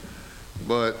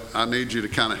 But I need you to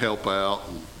kind of help out.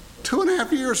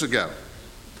 2.5 years ago.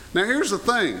 Now, here's the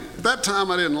thing. At that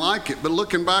time, I didn't like it. But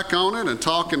looking back on it and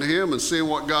talking to him and seeing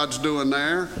what God's doing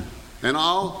there and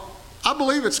all, I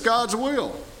believe it's God's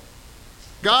will.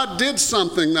 God did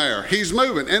something there. He's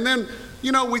moving. And then,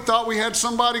 we thought we had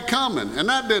somebody coming, and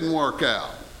that didn't work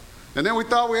out. And then we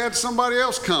thought we had somebody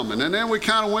else coming. And then we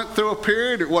kind of went through a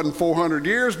period. It wasn't 400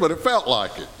 years, but it felt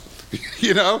like it.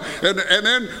 You know, and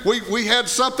then we had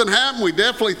something happen we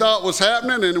definitely thought was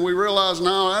happening, and we realized,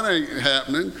 no, that ain't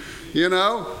happening, you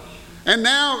know. And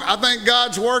now I think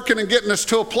God's working and getting us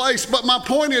to a place. But my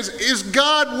point is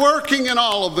God working in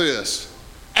all of this?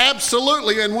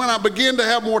 Absolutely. And when I begin to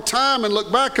have more time and look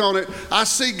back on it, I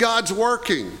see God's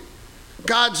working.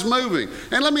 God's moving.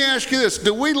 And let me ask you this.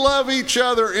 Do we love each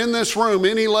other in this room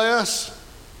any less?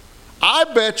 I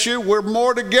bet you we're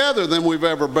more together than we've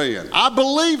ever been. I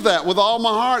believe that with all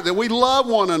my heart, that we love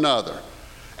one another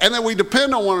and that we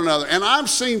depend on one another. And I've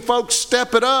seen folks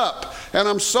step it up, and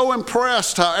I'm so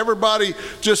impressed how everybody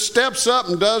just steps up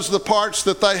and does the parts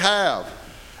that they have.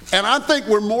 And I think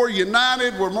we're more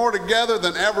united, we're more together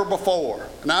than ever before.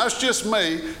 Now, it's just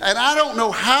me, and I don't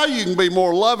know how you can be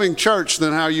more loving church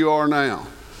than how you are now.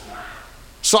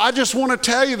 So I just want to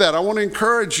tell you that. I want to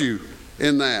encourage you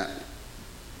in that.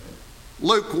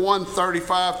 Luke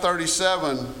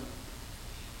 1:35-37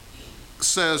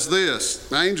 says this.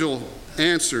 The angel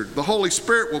answered, "The Holy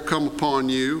Spirit will come upon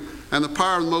you, and the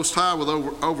power of the Most High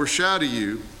will overshadow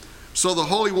you. So the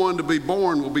Holy One to be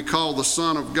born will be called the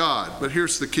Son of God." But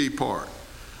here's the key part.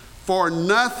 "For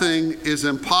nothing is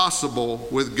impossible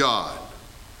with God."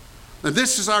 And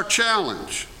this is our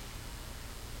challenge.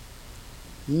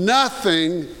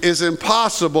 Nothing is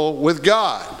impossible with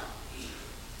God.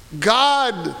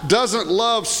 God doesn't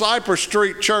love Cypress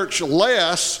Street Church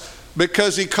less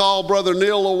because he called Brother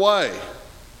Neil away.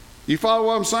 You follow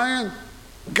what I'm saying?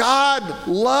 God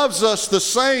loves us the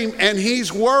same, and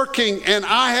he's working, and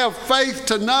I have faith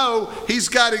to know he's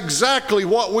got exactly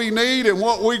what we need and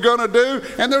what we're going to do,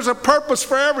 and there's a purpose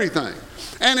for everything.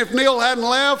 And if Neil hadn't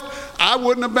left, I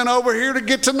wouldn't have been over here to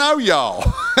get to know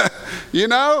y'all. You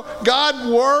know, God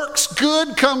works,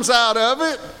 good comes out of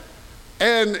it.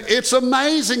 And it's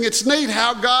amazing, it's neat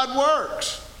how God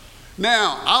works.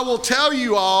 Now, I will tell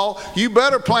you all, you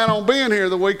better plan on being here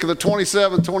the week of the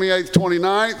 27th, 28th,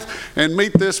 29th, and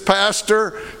meet this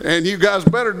pastor, and you guys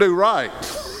better do right.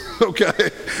 Okay?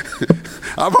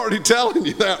 I'm already telling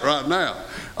you that right now.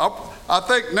 I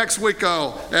think next week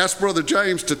I'll ask Brother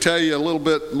James to tell you a little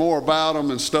bit more about him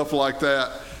and stuff like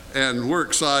that, and we're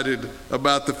excited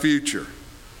about the future.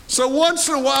 So once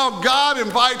in a while, God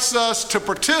invites us to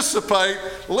participate,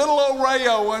 little old Ray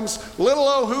Owens, little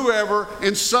old whoever,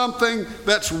 in something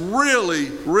that's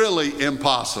really, really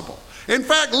impossible. In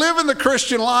fact, living the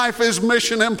Christian life is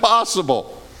mission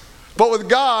impossible. But with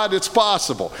God, it's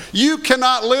possible. You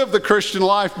cannot live the Christian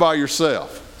life by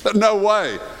yourself. No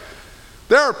way.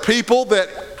 There are people that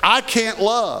I can't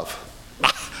love.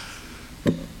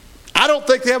 I don't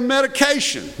think they have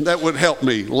medication that would help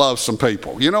me love some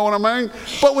people. You know what I mean?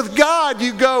 But with God,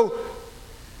 you go,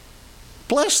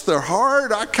 bless their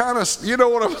heart. I kind of, you know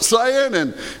what I'm saying?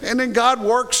 And then God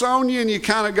works on you, and you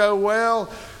kind of go, well,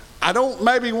 I don't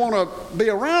maybe want to be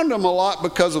around them a lot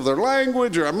because of their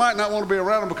language, or I might not want to be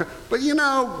around them because, but you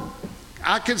know,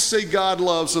 I can see God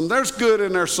loves them. There's good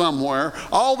in there somewhere.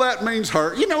 All that means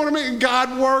hurt. You know what I mean?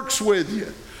 God works with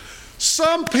you.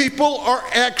 Some people are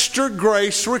extra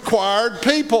grace required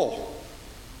people.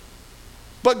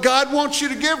 But God wants you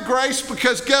to give grace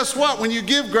because guess what? When you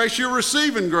give grace, you're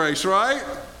receiving grace, right?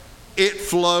 It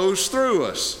flows through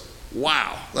us.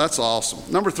 Wow, that's awesome.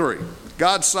 Number 3,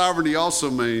 God's sovereignty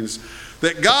also means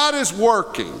that God is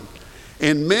working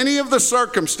in many of the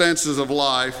circumstances of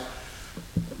life.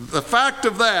 The fact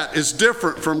of that is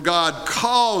different from God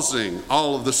causing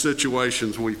all of the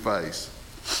situations we face.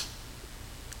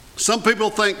 Some people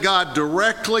think God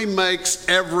directly makes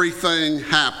everything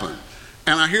happen.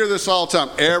 And I hear this all the time.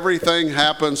 Everything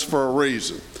happens for a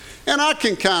reason. And I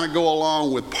can kind of go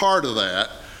along with part of that,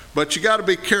 but you got to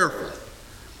be careful.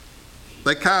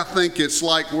 They kind of think it's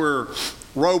like we're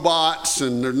robots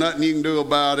and there's nothing you can do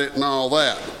about it and all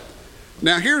that.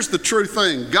 Now here's the true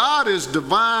thing. God is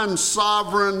divine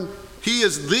sovereign. He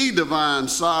is the divine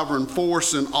sovereign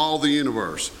force in all the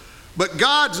universe. But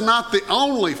God's not the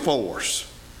only force.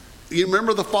 You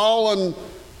remember the fallen,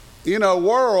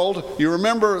 world. You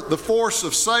remember the force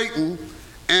of Satan.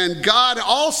 And God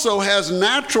also has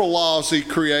natural laws he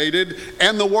created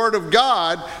and the Word of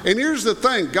God. And here's the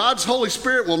thing. God's Holy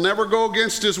Spirit will never go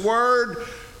against his Word.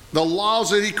 The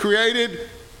laws that he created,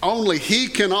 only he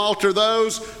can alter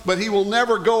those. But he will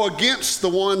never go against the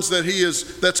ones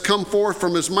that's come forth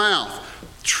from his mouth.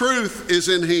 Truth is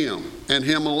in him and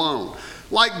him alone.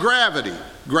 Like gravity.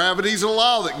 Gravity's a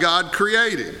law that God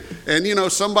created. And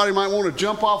somebody might want to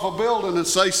jump off a building and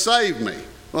say, save me.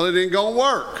 Well, it ain't going to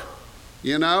work.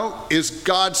 Is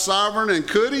God sovereign and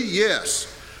could he?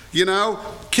 Yes.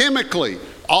 Chemically,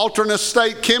 alternate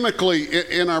state chemically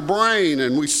in our brain,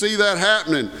 and we see that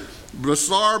happening.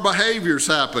 Bizarre behaviors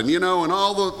happen, and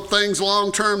all the things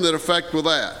long term that affect with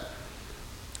that.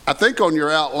 I think on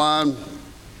your outline,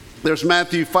 there's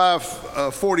Matthew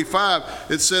 5:45.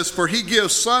 It says, "For he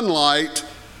gives sunlight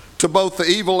to both the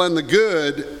evil and the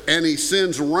good, and he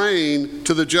sends rain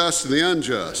to the just and the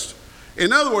unjust."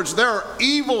 In other words, there are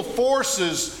evil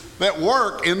forces that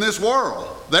work in this world.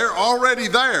 They're already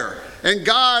there. And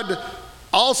God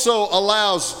also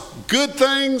allows good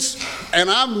things. And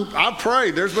I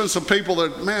prayed. There's been some people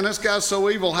that, man, this guy's so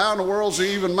evil. How in the world does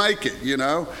he even make it,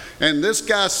 And this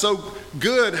guy's so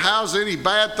good. How's any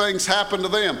bad things happen to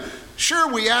them? Sure,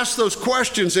 we ask those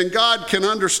questions and God can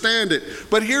understand it.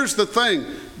 But here's the thing.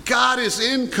 God is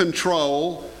in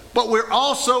control, but we're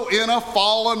also in a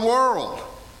fallen world.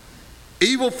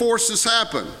 Evil forces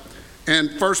happen.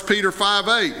 And 1 Peter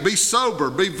 5:8, "Be sober,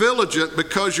 be vigilant,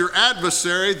 because your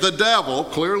adversary, the devil,"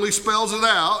 clearly spells it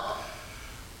out,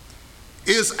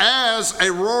 "is as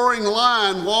a roaring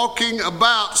lion walking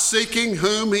about, seeking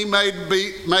whom he may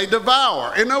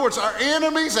devour." In other words, our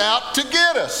enemy's out to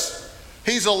get us.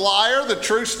 He's a liar, the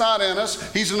truth's not in us.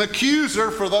 He's an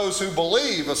accuser for those who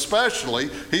believe,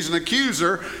 especially. He's an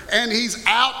accuser, and he's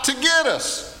out to get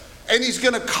us. And he's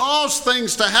going to cause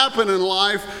things to happen in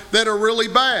life that are really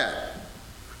bad.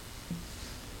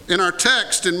 In our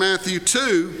text in Matthew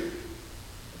 2,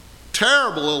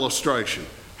 terrible illustration.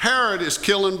 Herod is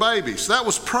killing babies. That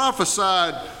was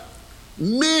prophesied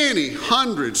many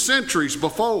hundred centuries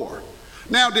before.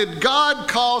 Now, did God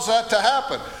cause that to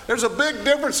happen? There's a big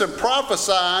difference in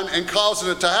prophesying and causing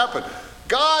it to happen.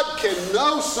 God can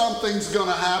know something's going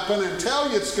to happen and tell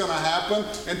you it's going to happen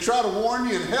and try to warn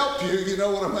you and help you, you know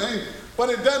what I mean?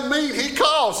 But it doesn't mean he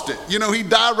caused it. He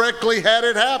directly had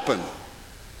it happen.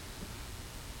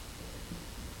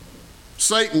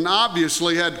 Satan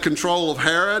obviously had control of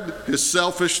Herod, his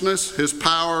selfishness, his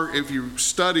power. If you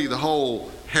study the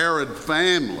whole Herod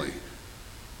family,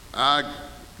 I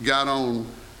got on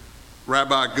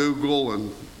Rabbi Google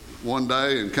and one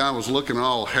day and kind of was looking at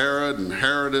all Herod and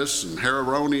Herodus and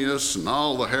Herodias and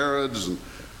all the Herods, and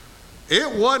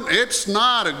it's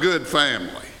not a good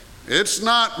family. It's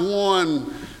not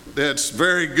one that's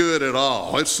very good at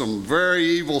all. It's some very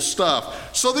evil stuff.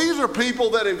 So these are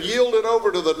people that have yielded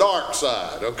over to the dark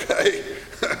side, okay?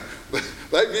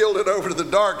 They've yielded over to the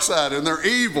dark side, and they're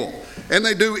evil. And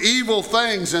they do evil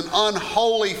things and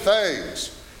unholy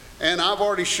things. And I've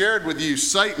already shared with you,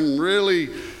 Satan really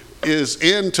is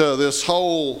into this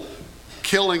whole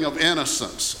killing of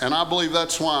innocents. And I believe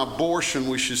that's why abortion,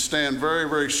 we should stand very,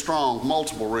 very strong,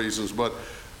 multiple reasons. But,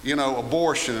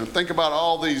 abortion. And think about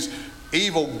all these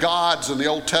evil gods in the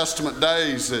Old Testament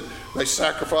days that they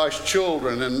sacrificed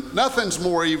children. And nothing's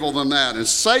more evil than that. And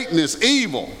Satan is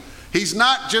evil. He's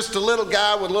not just a little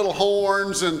guy with little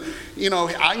horns and,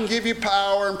 I can give you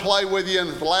power and play with you, and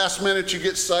at the last minute you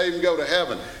get saved and go to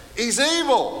heaven. He's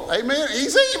evil. Amen?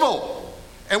 He's evil.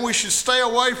 And we should stay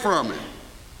away from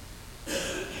him.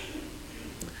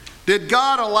 Did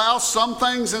God allow some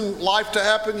things in life to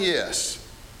happen? Yes.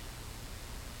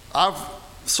 I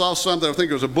saw something, I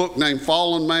think it was a book named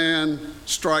Fallen Man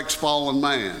Strikes Fallen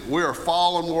Man. We're a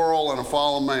fallen world and a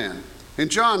fallen man. In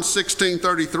John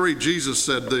 16:33, Jesus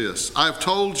said this, "I have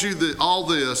told you all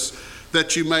this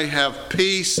that you may have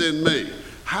peace in me."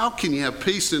 How can you have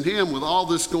peace in him with all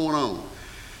this going on?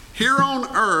 "Here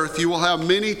on earth you will have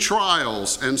many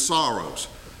trials and sorrows,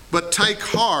 but take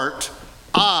heart,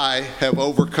 I have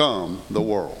overcome the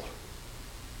world."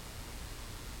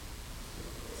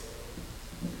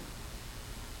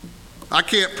 I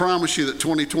can't promise you that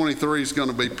 2023 is going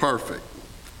to be perfect.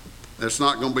 It's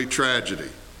not going to be tragedy.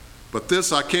 But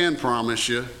this I can promise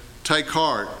you, take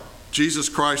heart. Jesus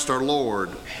Christ our Lord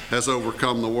has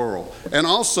overcome the world. And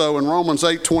also in Romans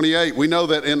 8:28, we know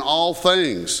that in all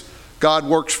things, God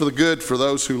works for the good for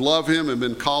those who love him and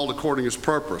been called according to his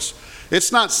purpose.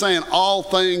 It's not saying all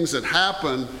things that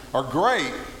happen are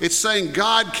great. It's saying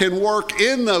God can work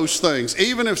in those things.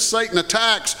 Even if Satan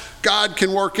attacks, God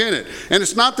can work in it. And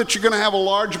it's not that you're going to have a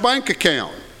large bank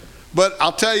account. But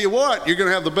I'll tell you what, you're going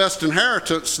to have the best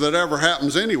inheritance that ever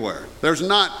happens anywhere. There's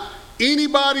not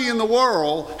anybody in the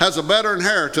world has a better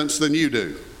inheritance than you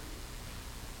do.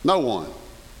 No one.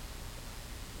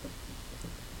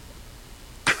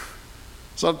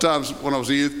 Sometimes when I was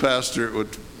a youth pastor, it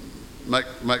would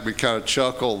make me kind of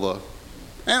chuckle,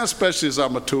 and especially as I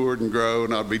matured and grow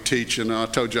and I'd be teaching. And I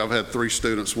told you I've had 3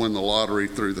 students win the lottery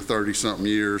through the 30-something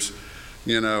years,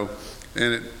 and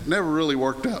it never really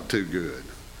worked out too good.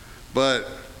 But,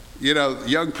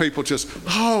 young people just,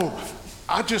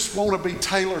 I just want to be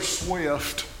Taylor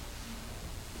Swift.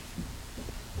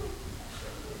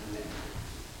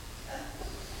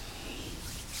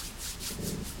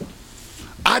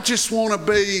 just want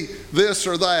to be this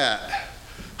or that.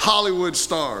 Hollywood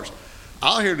stars.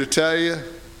 I'm here to tell you,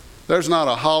 there's not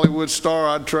a Hollywood star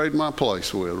I'd trade my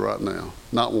place with right now.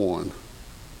 Not one.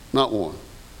 Not one.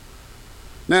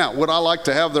 Now, would I like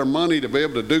to have their money to be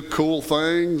able to do cool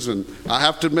things? And I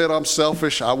have to admit I'm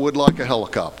selfish. I would like a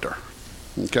helicopter.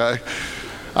 Okay?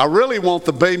 I really want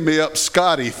the beam me up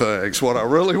Scotty things, what I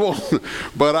really want.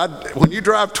 But when you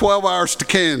drive 12 hours to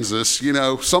Kansas, you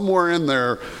know, somewhere in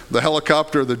there, the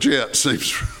helicopter or the jet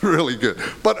seems really good.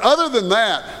 But other than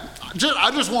that,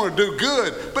 I just want to do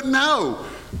good. But no,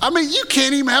 I mean, you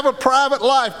can't even have a private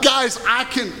life. Guys,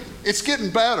 it's getting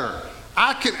better.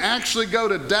 I can actually go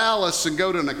to Dallas and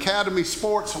go to an Academy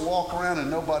Sports and walk around and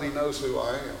nobody knows who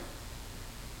I am.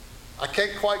 I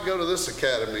can't quite go to this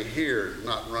academy here,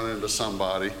 not run into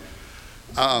somebody.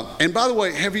 And by the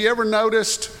way, have you ever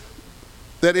noticed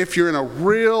that if you're in a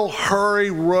real hurry,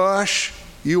 rush,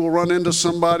 you will run into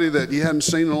somebody that you hadn't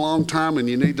seen in a long time and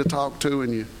you need to talk to,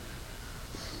 and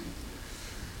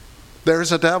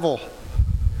there's a devil.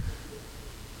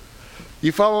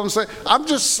 You follow what I'm saying? I'm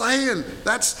just saying,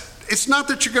 it's not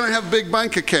that you're going to have big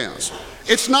bank accounts.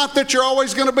 It's not that you're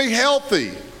always going to be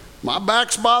healthy. My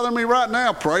back's bothering me right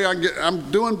now. Pray I'm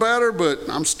doing better, but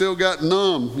I'm still got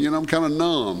numb. You know, I'm kind of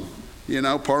numb, you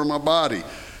know, part of my body.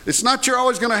 It's not you're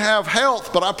always going to have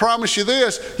health, but I promise you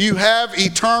this, you have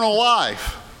eternal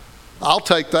life. I'll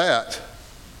take that.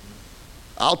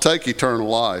 I'll take eternal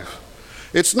life.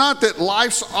 It's not that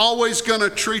life's always going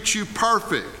to treat you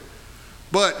perfect,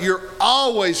 but you're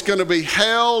always going to be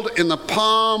held in the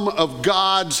palm of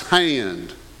God's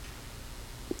hand.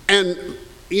 And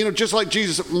you know, just like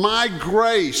Jesus, my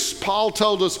grace, Paul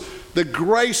told us the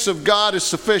grace of God is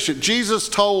sufficient. Jesus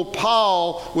told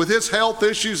Paul with his health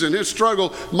issues and his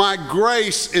struggle, my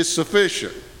grace is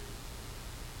sufficient.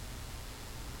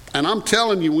 And I'm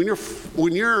telling you,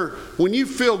 when you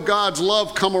feel God's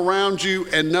love come around you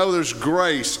and know there's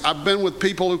grace, I've been with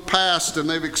people who passed and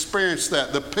they've experienced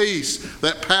that, the peace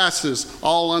that passes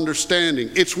all understanding.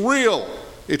 It's real.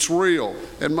 It's real.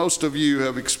 And most of you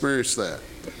have experienced that.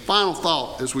 Final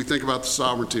thought as we think about the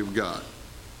sovereignty of God.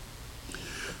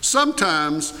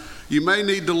 Sometimes you may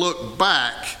need to look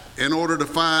back in order to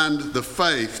find the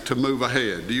faith to move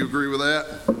ahead. Do you agree with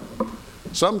that?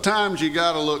 Sometimes you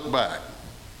got to look back.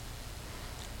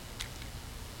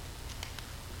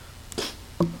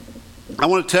 I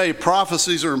want to tell you,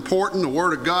 prophecies are important. The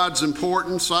Word of God's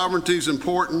important. Sovereignty is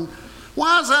important.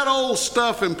 Why is that old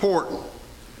stuff important?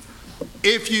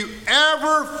 If you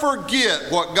ever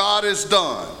forget what God has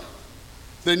done,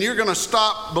 then you're going to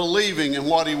stop believing in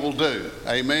what He will do.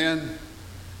 Amen?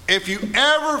 If you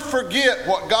ever forget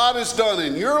what God has done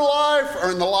in your life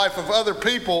or in the life of other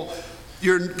people,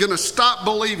 you're going to stop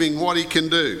believing what He can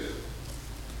do.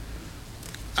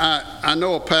 I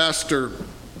know a pastor,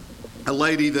 a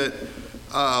lady that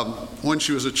when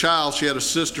she was a child, she had a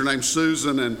sister named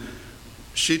Susan, and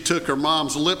she took her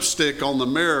mom's lipstick on the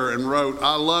mirror and wrote,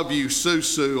 "I love you,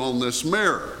 Susu," on this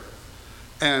mirror.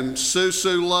 And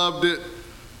Susu loved it.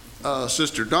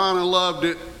 Sister Donna loved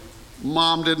it.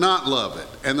 Mom did not love it.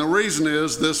 And the reason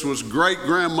is this was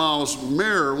great-grandma's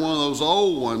mirror, one of those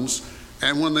old ones.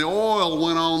 And when the oil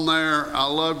went on there, "I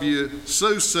love you,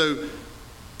 Susu,"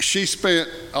 she spent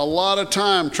a lot of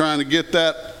time trying to get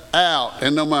that out.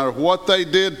 And no matter what they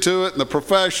did to it and the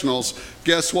professionals,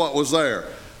 guess what was there?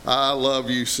 "I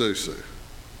love you, Susu,"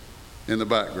 in the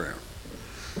background.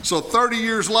 So 30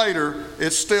 years later,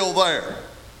 it's still there.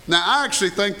 Now, I actually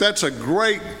think that's a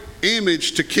great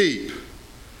image to keep.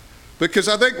 Because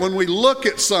I think when we look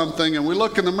at something and we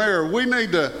look in the mirror, we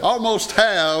need to almost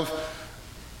have,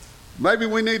 maybe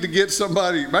we need to get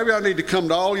somebody, maybe I need to come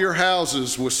to all your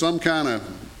houses with some kind of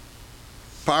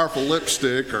powerful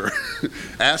lipstick or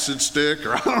acid stick,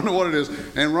 or I don't know what it is,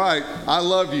 and write, "I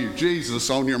love you, Jesus,"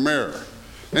 on your mirror.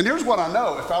 And here's what I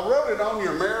know. If I wrote it on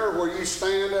your mirror where you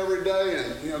stand every day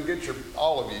and, you know,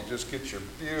 all of you just get your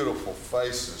beautiful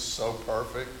faces so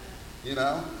perfect, you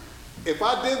know. If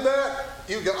I did that,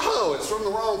 you go, "Oh, it's from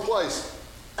the wrong place."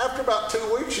 After about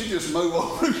 2 weeks, you just move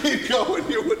over and keep going.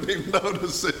 You wouldn't even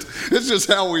notice it. It's just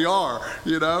how we are,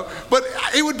 you know. But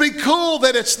it would be cool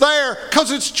that it's there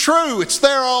because it's true. It's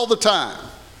there all the time.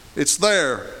 It's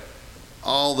there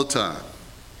all the time.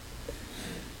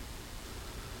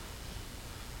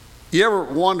 You ever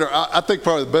wonder, I think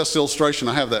probably the best illustration,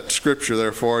 I have that scripture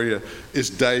there for you, is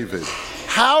David.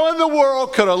 How in the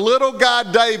world could a little guy,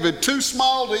 David, too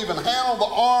small to even handle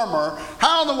the armor,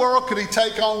 how in the world could he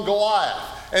take on Goliath?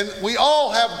 And we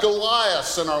all have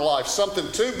Goliaths in our life, something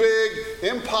too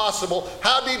big, impossible.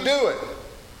 How did he do it?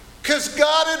 Because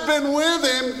God had been with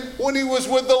him when he was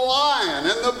with the lion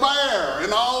and the bear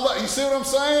and all that. You see what I'm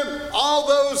saying? All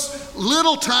those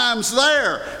little times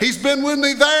there. He's been with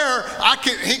me there.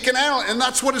 He can handle it. And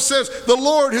that's what it says. The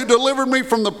Lord who delivered me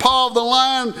from the paw of the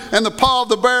lion and the paw of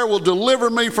the bear will deliver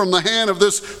me from the hand of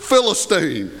this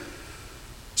Philistine.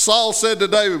 Saul said to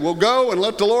David, well, go and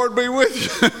let the Lord be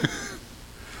with you.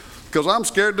 Because I'm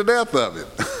scared to death of it.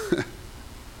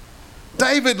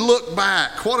 David looked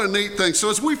back. What a neat thing. So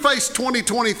as we face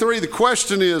 2023, the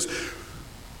question is,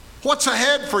 what's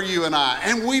ahead for you and I?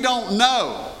 And we don't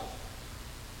know.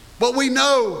 But we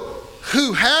know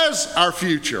who has our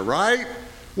future, right?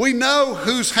 We know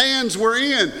whose hands we're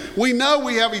in. We know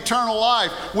we have eternal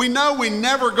life. We know we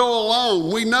never go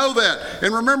alone. We know that.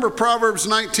 And remember Proverbs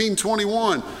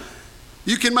 19:21.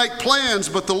 You can make plans,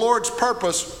 but the Lord's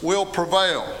purpose will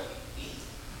prevail.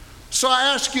 So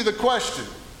I ask you the question,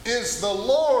 is it the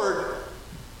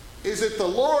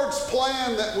Lord's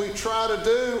plan that we try to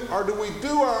do, or do we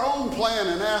do our own plan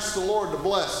and ask the Lord to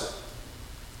bless it?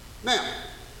 Now,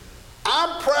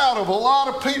 I'm proud of a lot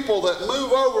of people that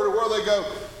move over to where they go,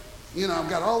 you know,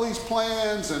 I've got all these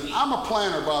plans, and I'm a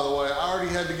planner, by the way. I already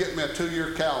had to get me a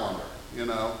 2-year calendar, you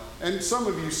know. And some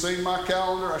of you seen my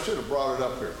calendar. I should have brought it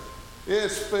up here.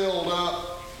 It's filled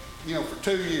up, you know, for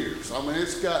 2 years. I mean,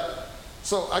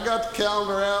 so I got the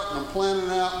calendar out, and I'm planning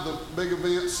out the big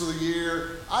events of the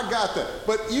year. I got that.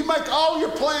 But you make all your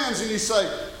plans and you say,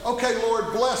 okay,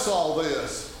 Lord, bless all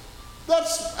this.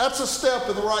 That's a step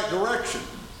in the right direction.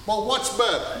 But what's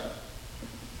better?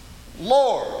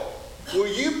 Lord,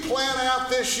 will you plan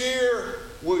out this year?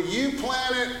 Will you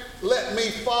plan it? Let me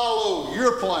follow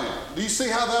your plan. Do you see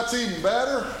how that's even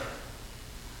better?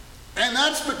 And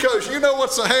that's because you know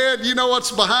what's ahead, you know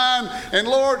what's behind. And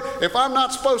Lord, if I'm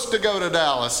not supposed to go to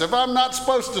Dallas, if I'm not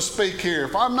supposed to speak here,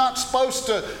 if I'm not supposed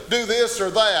to do this or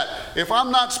that, if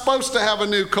I'm not supposed to have a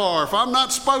new car, if I'm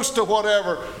not supposed to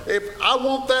whatever, if I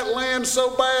want that land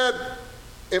so bad,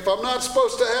 if I'm not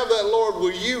supposed to have that, Lord,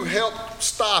 will you help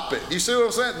stop it? You see what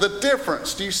I'm saying? The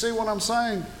difference. Do you see what I'm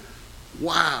saying?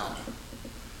 Wow.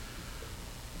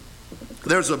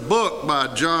 There's a book by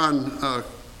John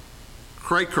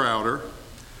Crowder,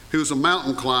 who was a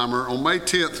mountain climber. On May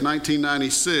 10th,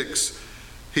 1996,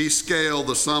 he scaled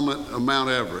the summit of Mount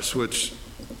Everest, which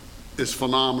is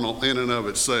phenomenal in and of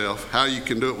itself. How you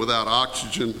can do it without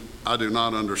oxygen, I do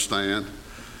not understand.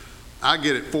 I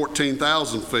get at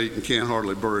 14,000 feet and can't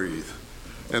hardly breathe.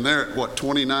 And they're at, what,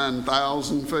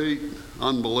 29,000 feet?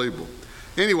 Unbelievable.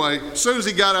 Anyway, as soon as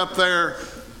he got up there,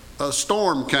 a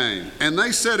storm came. And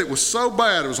they said it was so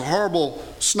bad, it was a horrible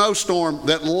snowstorm,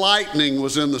 that lightning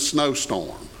was in the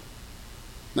snowstorm.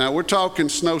 Now, we're talking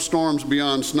snowstorms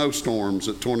beyond snowstorms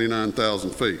at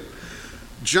 29,000 feet.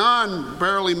 John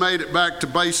barely made it back to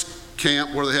base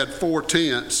camp where they had 4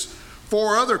 tents.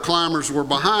 4 other climbers were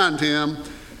behind him.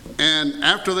 And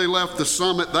after they left the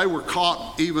summit, they were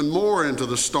caught even more into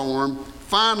the storm.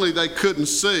 Finally, they couldn't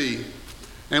see.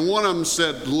 And one of them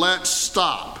said, let's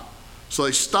stop. So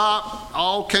they stopped,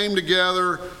 all came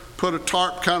together, put a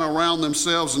tarp kind of around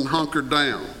themselves and hunkered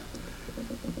down.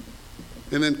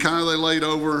 And then kind of they laid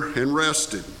over and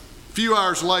rested. A few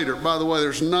hours later, by the way,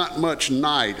 there's not much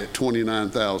night at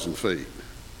 29,000 feet.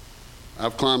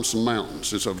 I've climbed some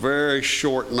mountains. It's a very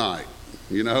short night,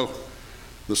 you know.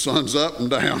 The sun's up and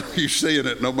down. You're seeing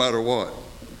it no matter what.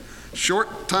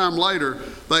 Short time later,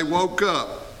 they woke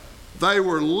up. They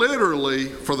were literally,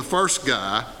 for the first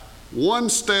guy, 1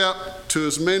 step to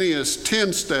as many as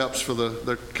 10 steps for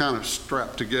the kind of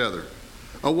strapped together,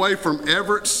 away from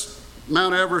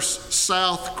Mount Everest's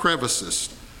south crevices,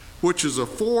 which is a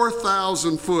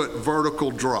 4,000-foot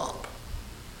vertical drop.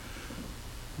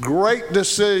 Great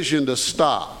decision to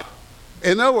stop.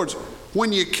 In other words,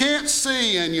 when you can't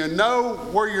see and you don't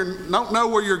know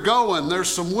where you're going, there's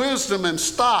some wisdom in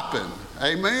stopping.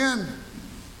 Amen?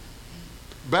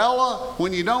 Bella,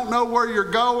 when you don't know where you're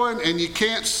going and you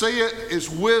can't see it, it's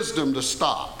wisdom to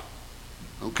stop.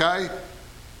 Okay?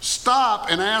 Stop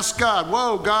and ask God,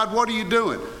 whoa, God, what are you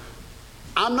doing?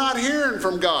 I'm not hearing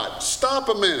from God. Stop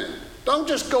a minute. Don't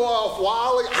just go off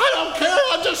wildly. I don't care.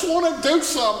 I just want to do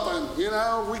something. You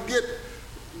know, we get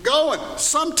going.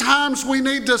 Sometimes we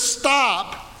need to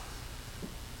stop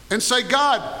and say,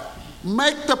 God,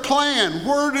 make the plan.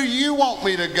 Where do you want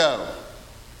me to go?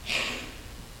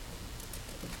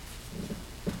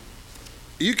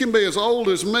 You can be as old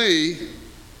as me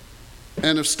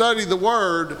and have studied the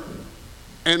Word,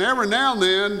 and every now and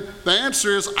then the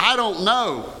answer is, I don't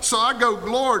know. So I go,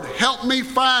 Lord, help me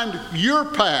find your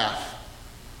path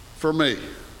for me.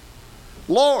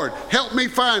 Lord, help me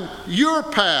find your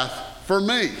path for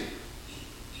me.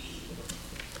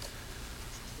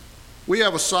 We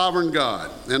have a sovereign God,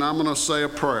 and I'm going to say a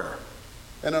prayer.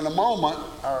 And in a moment,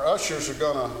 our ushers are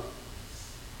going to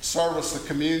serve us the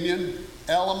communion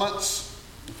elements.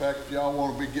 In fact, if y'all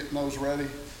want to be getting those ready.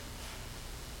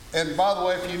 And by the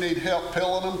way, if you need help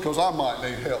pilling them, because I might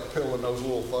need help pilling those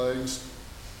little things,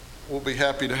 we'll be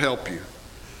happy to help you.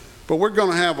 But we're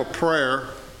going to have a prayer,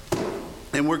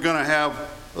 and we're going to have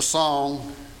a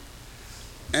song,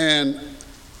 and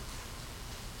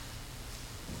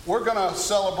we're going to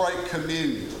celebrate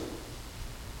communion.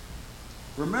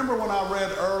 Remember when I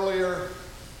read earlier,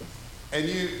 and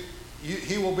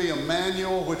he will be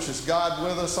Emmanuel, which is God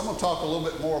with us. I'm going to talk a little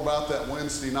bit more about that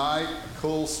Wednesday night. A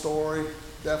cool story.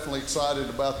 Definitely excited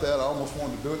about that. I almost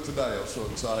wanted to do it today. I was so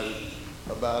excited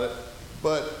about it.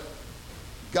 But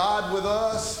God with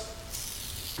us,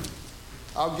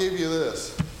 I'll give you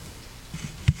this.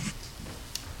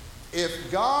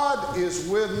 If God is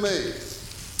with me,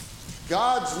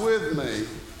 God's with me,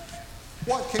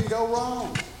 what can go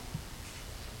wrong?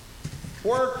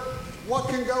 What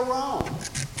can go wrong?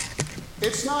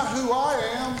 It's not who I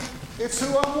am, it's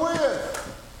who I'm with.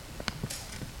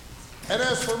 And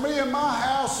as for me and my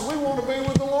house, we want to be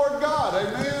with the Lord God,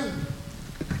 amen?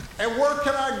 And where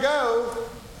can I go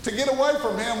to get away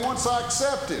from him once I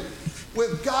accept him?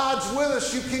 With God's with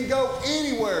us, you can go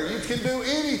anywhere. You can do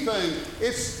anything.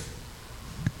 It's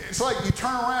like you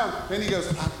turn around and he goes,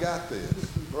 I've got this,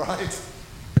 right?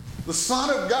 The Son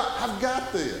of God, I've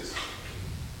got this.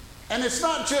 And it's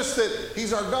not just that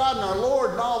he's our God and our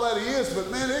Lord and all that he is, but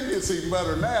man, it gets even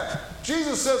better than that.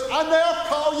 Jesus says, I now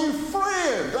call you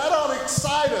friend. That ought to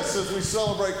excite us as we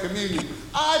celebrate communion.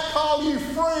 I call you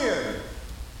friend.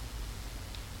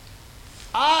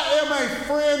 I am a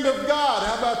friend of God.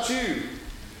 How about you?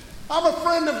 I'm a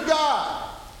friend of God.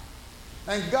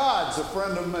 And God's a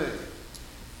friend of me.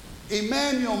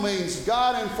 Emmanuel means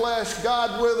God in flesh,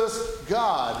 God with us.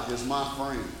 God is my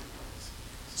friend.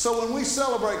 So when we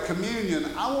celebrate communion,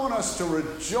 I want us to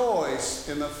rejoice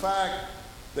in the fact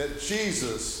that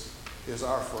Jesus is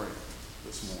our friend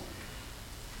this morning.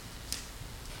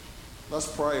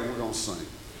 Let's pray and we're going to sing.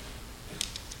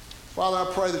 Father,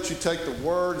 I pray that you take the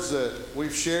words that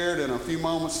we've shared in a few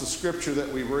moments, the scripture that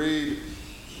we read,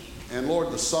 and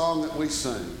Lord, the song that we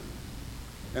sing.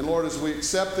 And Lord, as we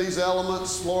accept these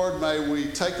elements, Lord, may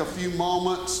we take a few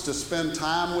moments to spend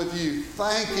time with you,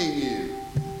 thanking you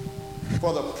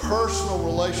for the personal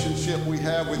relationship we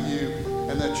have with you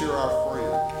and that you're our friend.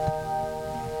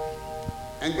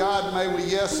 And God, may we,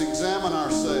 yes, examine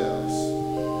ourselves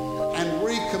and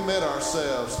recommit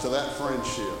ourselves to that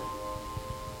friendship.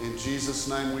 In Jesus'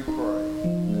 name we pray.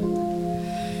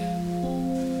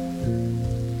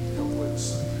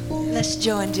 Let's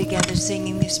join together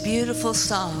singing this beautiful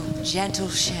song, Gentle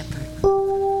Shepherd.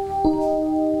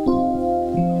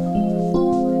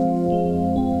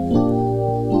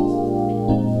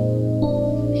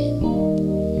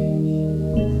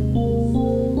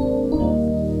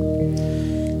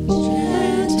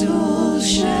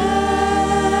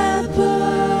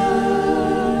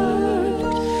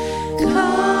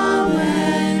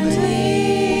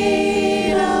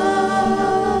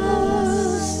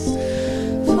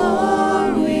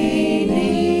 For we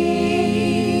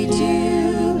need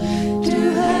you.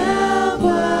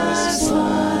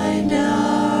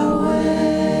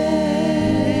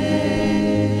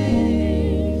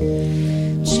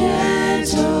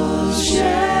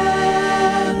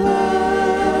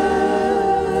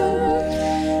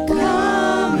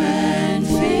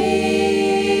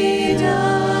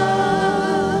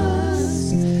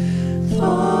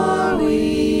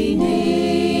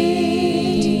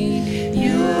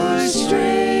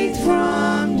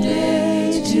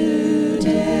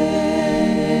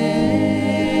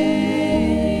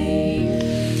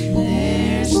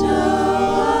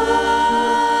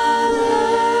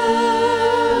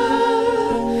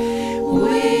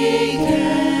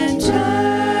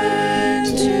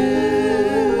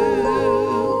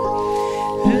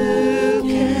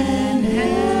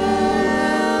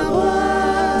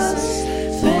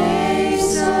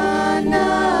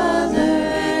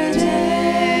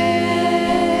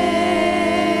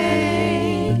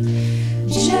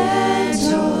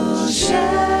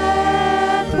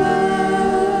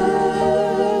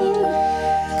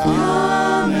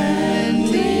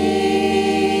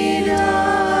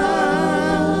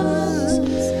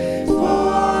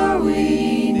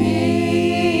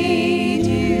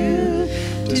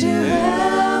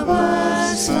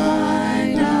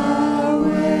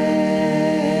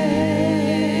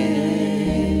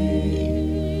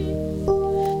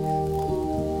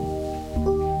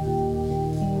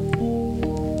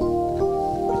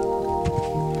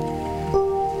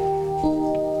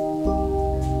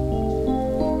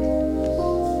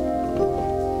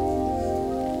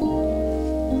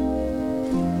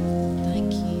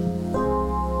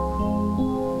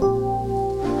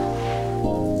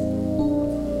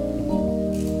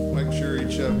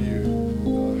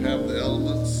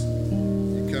 elements.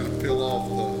 You kind of peel off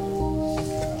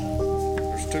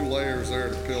there's 2 layers there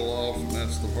to peel off, and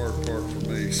that's the hard part for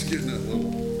me, is getting that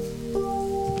little.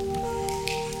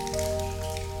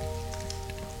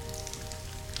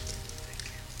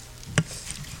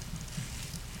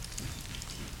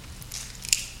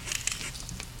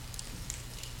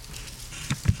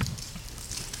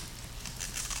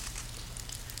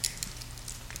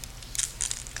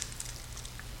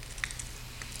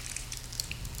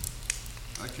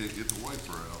 I can't get the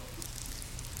wafer out.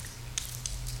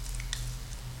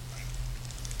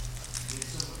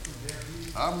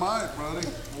 I might, buddy,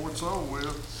 before it's over with.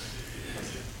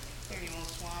 Here, you want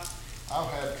to swap I've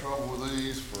had trouble with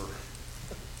these for,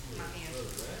 my hand?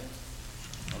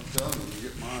 I'm telling you, you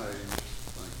get my age.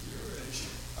 Thank you.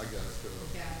 I got a cup.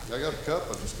 Yeah. I got a cup,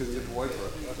 I just couldn't get the wafer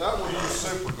out. That one was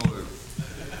super glue.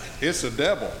 It's a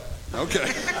devil. Okay.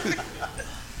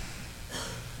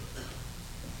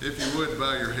 If you would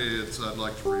bow your heads, I'd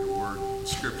like to read a word of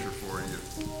scripture for you.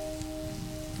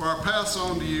 For I pass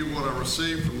on to you what I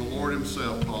received from the Lord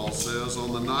himself, Paul says.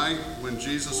 On the night when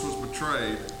Jesus was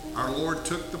betrayed, our Lord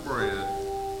took the bread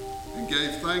and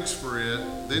gave thanks for it.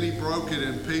 Then he broke it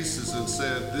in pieces and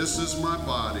said, "This is my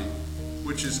body,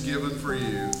 which is given for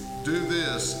you. Do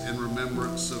this in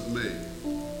remembrance of me."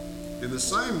 In the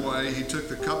same way, he took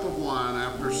the cup of wine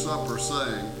after supper,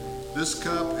 saying, "This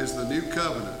cup is the new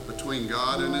covenant between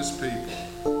God and his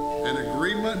people, an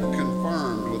agreement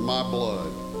confirmed with my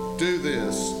blood. Do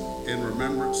this in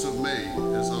remembrance of me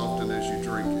as often as you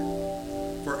drink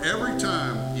it. For every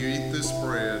time you eat this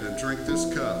bread and drink this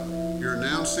cup, you're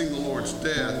announcing the Lord's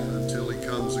death until he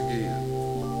comes again."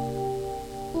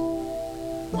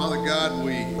 Father God,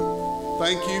 we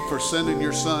thank you for sending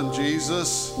your son,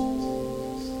 Jesus.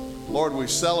 Lord,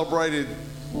 we've celebrated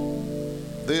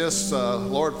this,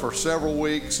 Lord, for several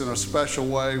weeks in a special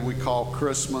way we call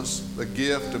Christmas, the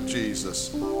gift of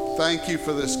Jesus. Thank you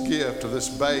for this gift of this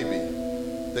baby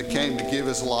that came to give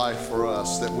his life for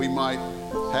us, that we might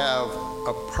have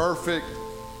a perfect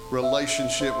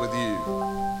relationship with you.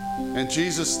 And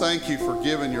Jesus, thank you for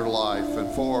giving your life and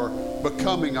for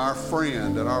becoming our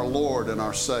friend and our Lord and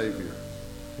our Savior.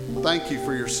 Thank you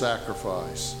for your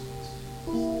sacrifice.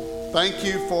 Thank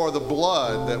you for the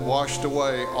blood that washed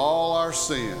away all our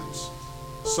sins.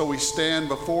 So we stand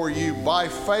before you by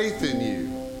faith in you,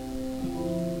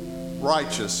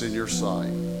 righteous in your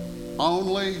sight,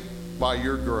 only by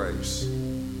your grace.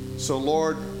 So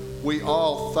Lord, we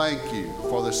all thank you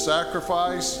for the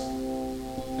sacrifice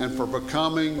and for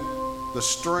becoming the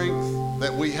strength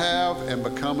that we have and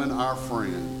becoming our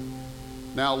friend.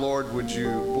 Now, Lord, would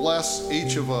you bless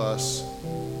each of us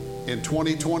in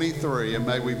 2023, and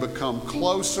may we become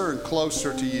closer and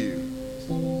closer to you.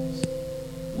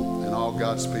 And all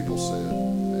God's people said,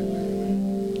 amen.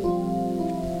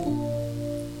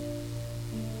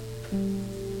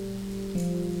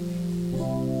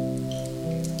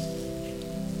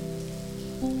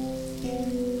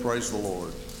 Praise the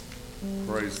Lord.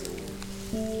 Praise the Lord.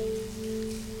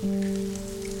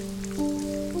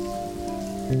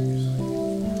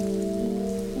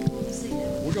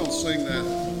 We're going to sing that.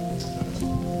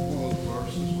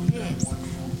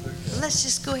 Let's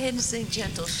just go ahead and sing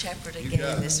Gentle Shepherd You got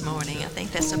again it. this morning. I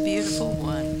think that's a beautiful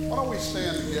one. Why don't we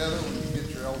stand together when you get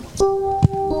your element?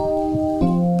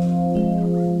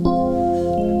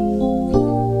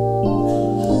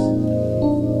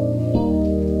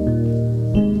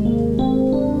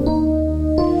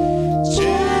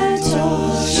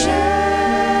 Gentle shepherd,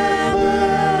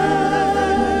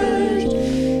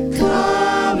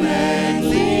 come and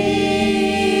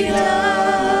lead us,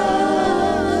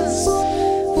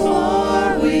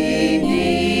 for we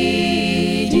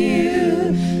need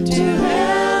you to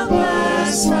help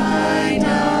us find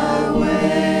our way.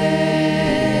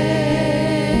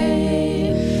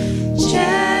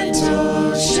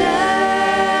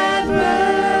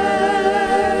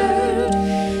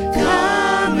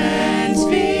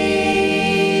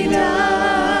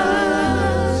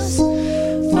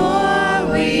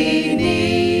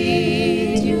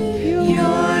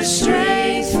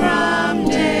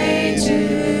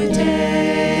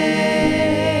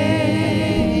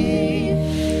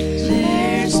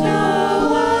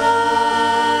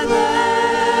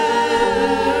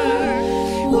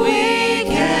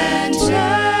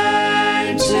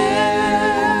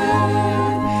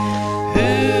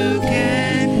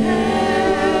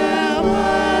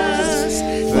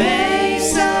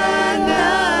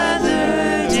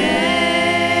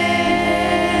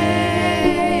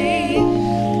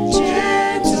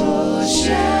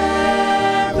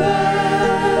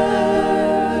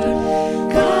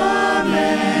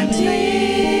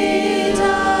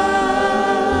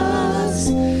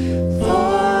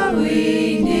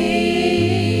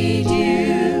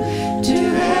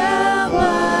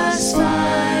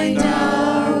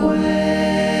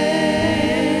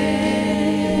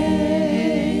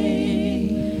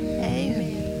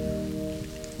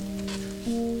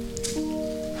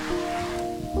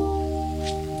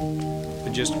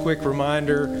 just a quick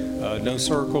reminder, no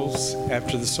circles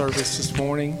after the service this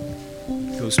morning.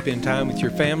 Go spend time with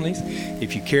your families.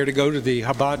 If you care to go to the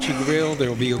Hibachi Grill, there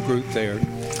will be a group there.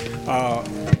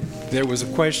 There was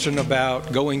a question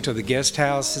about going to the guest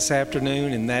house this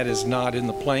afternoon, and that is not in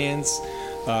the plans,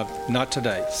 not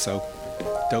today. So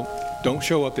don't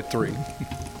show up at 3.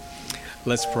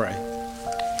 Let's pray.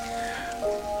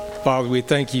 Father, we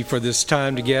thank you for this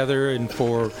time together and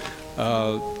for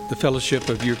the fellowship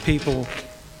of your people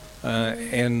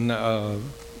and the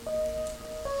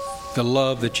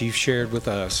love that you've shared with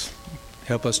us.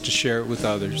 Help us to share it with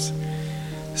others.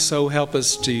 So help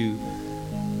us to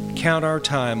count our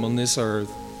time on this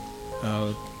earth,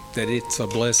 that it's a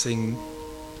blessing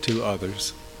to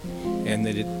others, and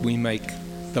that we make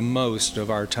the most of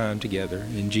our time together.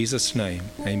 In Jesus' name,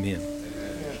 amen.